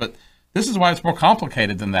depth, but this is why it's more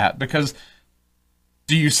complicated than that, because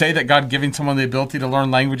do you say that God giving someone the ability to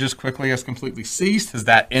learn languages quickly has completely ceased? Has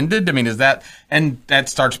that ended? I mean, is that, and that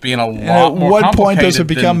starts being a lot more complicated. At what point does it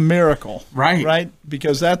become miracle? Right. Right?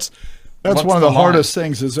 Because that's one of the hardest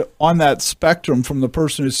things, is on that spectrum from the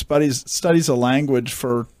person who studies a language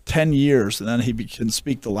for 10 years and then he can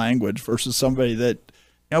speak the language versus somebody that,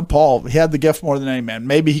 Paul, he had the gift more than any man.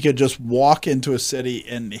 Maybe he could just walk into a city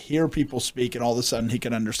and hear people speak, and all of a sudden he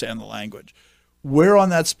could understand the language. Where on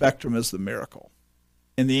that spectrum is the miracle?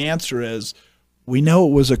 And the answer is, we know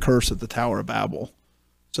it was a curse at the Tower of Babel,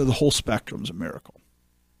 so the whole spectrum's a miracle.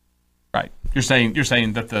 Right. You're saying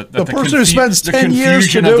that the person who spends 10 years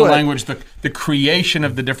to confusion do of the it, language, the creation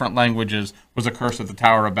of the different languages was a curse at the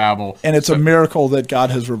Tower of Babel, and it's a miracle that God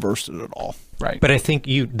has reversed it at all. Right. But I think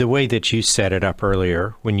the way that you set it up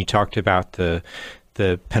earlier, when you talked about the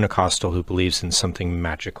Pentecostal who believes in something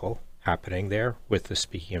magical happening there with the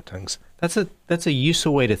speaking of tongues, that's a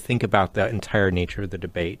useful way to think about the entire nature of the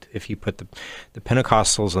debate. If you put the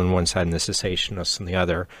Pentecostals on one side and the cessationists on the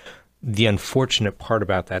other, the unfortunate part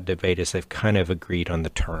about that debate is they've kind of agreed on the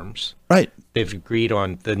terms. Right. They've agreed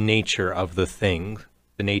on the nature of the thing,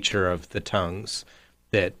 the nature of the tongues,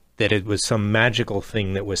 that it was some magical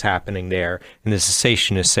thing that was happening there. And the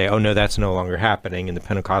cessationists say, oh, no, that's no longer happening. And the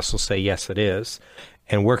Pentecostals say, yes, it is.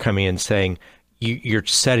 And we're coming in saying, you're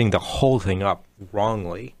setting the whole thing up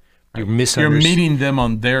wrongly. You're meeting them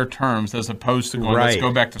on their terms as opposed to going, let's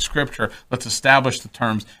go back to Scripture, let's establish the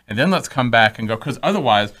terms, and then let's come back and go. Because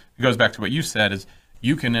otherwise, it goes back to what you said, is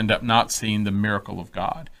you can end up not seeing the miracle of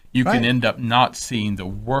God. You can end up not seeing the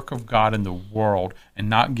work of God in the world and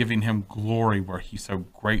not giving him glory where he so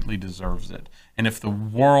greatly deserves it. And if the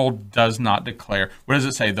world does not declare, what does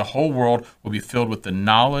it say? The whole world will be filled with the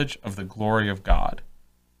knowledge of the glory of God.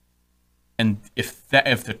 And if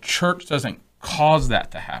the church doesn't cause that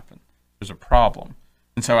to happen, there's a problem.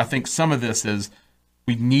 And so I think some of this is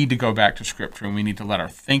we need to go back to Scripture, and we need to let our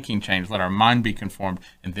thinking change, let our mind be conformed,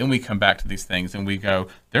 and then we come back to these things and we go,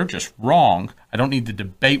 they're just wrong. I don't need to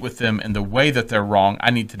debate with them in the way that they're wrong. I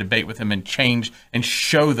need to debate with them and change and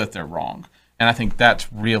show that they're wrong. And I think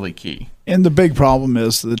that's really key. And the big problem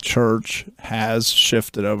is the church has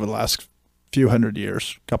shifted over the last few hundred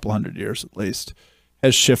years, couple hundred years at least,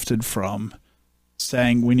 has shifted from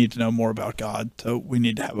saying we need to know more about God to we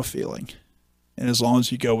need to have a feeling. And as long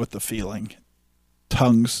as you go with the feeling,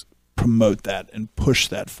 tongues promote that and push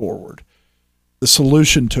that forward. The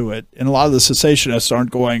solution to it, and a lot of the cessationists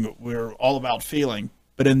aren't going, we're all about feeling,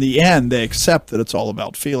 but in the end, they accept that it's all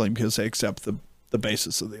about feeling because they accept the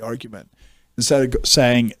basis of the argument. Instead of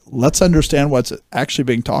saying, let's understand what's actually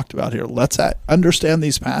being talked about here. Let's understand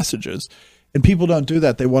these passages. And people don't do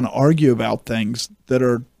that. They want to argue about things that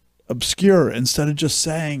are obscure instead of just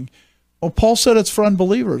saying, well, Paul said it's for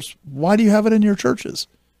unbelievers. Why do you have it in your churches?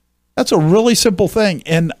 That's a really simple thing.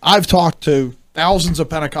 And I've talked to thousands of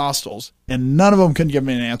Pentecostals, and none of them can give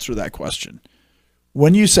me an answer to that question.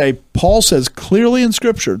 When you say, Paul says clearly in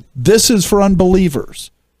Scripture, this is for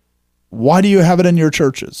unbelievers, why do you have it in your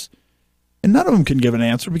churches? And none of them can give an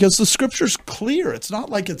answer because the Scripture's clear. It's not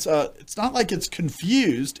like it's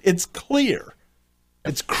confused. It's clear.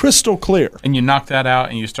 It's crystal clear. And you knock that out,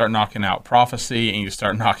 and you start knocking out prophecy, and you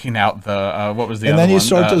start knocking out the what was the and other then you one?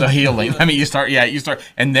 start The healing. I mean, you start,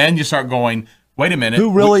 and then you start going, wait a minute,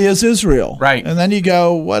 who really is Israel? Right. And then you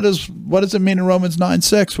go, what does it mean in Romans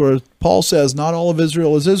 9:6, where Paul says not all of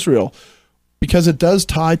Israel is Israel, because it does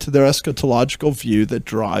tie to their eschatological view that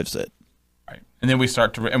drives it. Right. And then we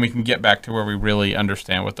start to, and we can get back to where we really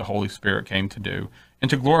understand what the Holy Spirit came to do, and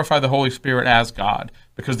to glorify the Holy Spirit as God,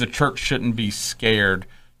 because the church shouldn't be scared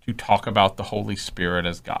to talk about the Holy Spirit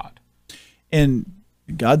as God. And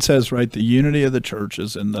God says, right, the unity of the church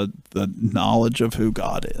is in the knowledge of who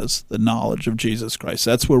God is, the knowledge of Jesus Christ.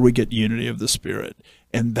 That's where we get unity of the Spirit.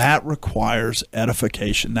 And that requires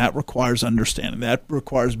edification. That requires understanding. That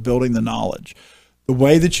requires building the knowledge. The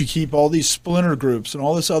way that you keep all these splinter groups and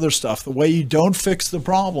all this other stuff, the way you don't fix the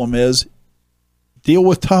problem is deal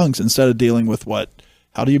with tongues instead of dealing with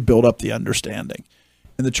how do you build up the understanding?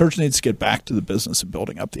 And the church needs to get back to the business of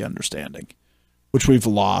building up the understanding, which we've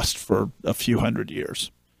lost for a few hundred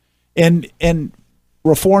years. And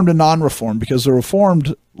Reformed and non-Reformed, because the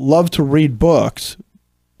Reformed love to read books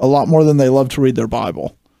a lot more than they love to read their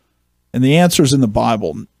Bible. And the answer's in the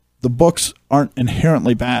Bible. The books aren't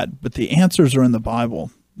inherently bad, but the answers are in the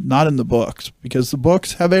Bible, not in the books, because the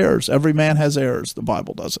books have errors. Every man has errors. The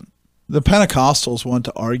Bible doesn't. The Pentecostals want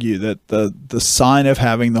to argue that the sign of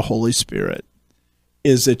having the Holy Spirit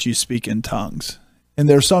is that you speak in tongues. And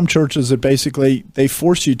there are some churches that basically they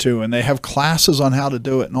force you to, and they have classes on how to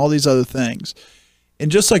do it and all these other things.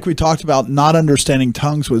 And just like we talked about, not understanding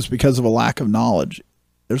tongues was because of a lack of knowledge.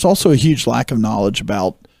 There's also a huge lack of knowledge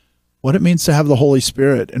about what it means to have the Holy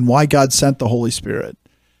Spirit and why God sent the Holy Spirit.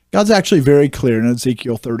 God's actually very clear in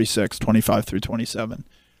Ezekiel 36:25-27.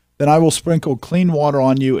 Then I will sprinkle clean water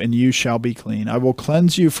on you, and you shall be clean. I will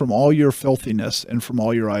cleanse you from all your filthiness and from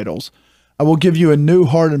all your idols. I will give you a new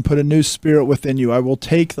heart and put a new spirit within you. I will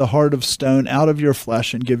take the heart of stone out of your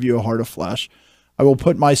flesh and give you a heart of flesh. I will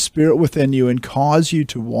put my spirit within you and cause you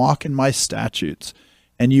to walk in my statutes,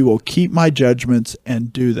 and you will keep my judgments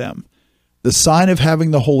and do them. The sign of having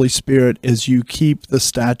the Holy Spirit is you keep the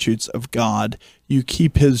statutes of God. You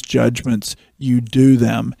keep his judgments. You do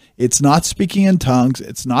them. It's not speaking in tongues.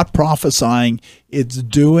 It's not prophesying. It's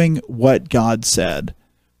doing what God said,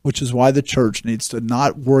 which is why the church needs to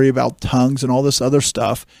not worry about tongues and all this other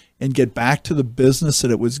stuff and get back to the business that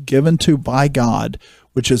it was given to by God,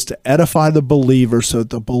 which is to edify the believers so that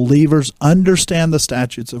the believers understand the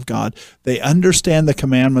statutes of God. They understand the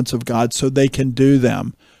commandments of God so they can do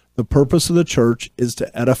them. The purpose of the church is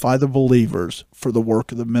to edify the believers for the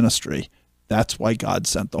work of the ministry. That's why God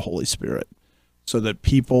sent the Holy Spirit, so that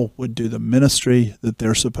people would do the ministry that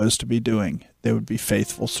they're supposed to be doing. They would be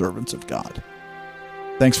faithful servants of God.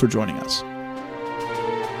 Thanks for joining us.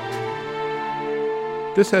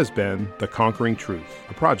 This has been The Conquering Truth,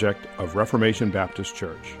 a project of Reformation Baptist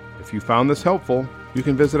Church. If you found this helpful, you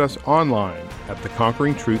can visit us online at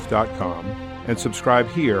theconqueringtruth.com and subscribe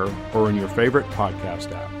here or in your favorite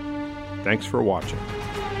podcast app. Thanks for watching.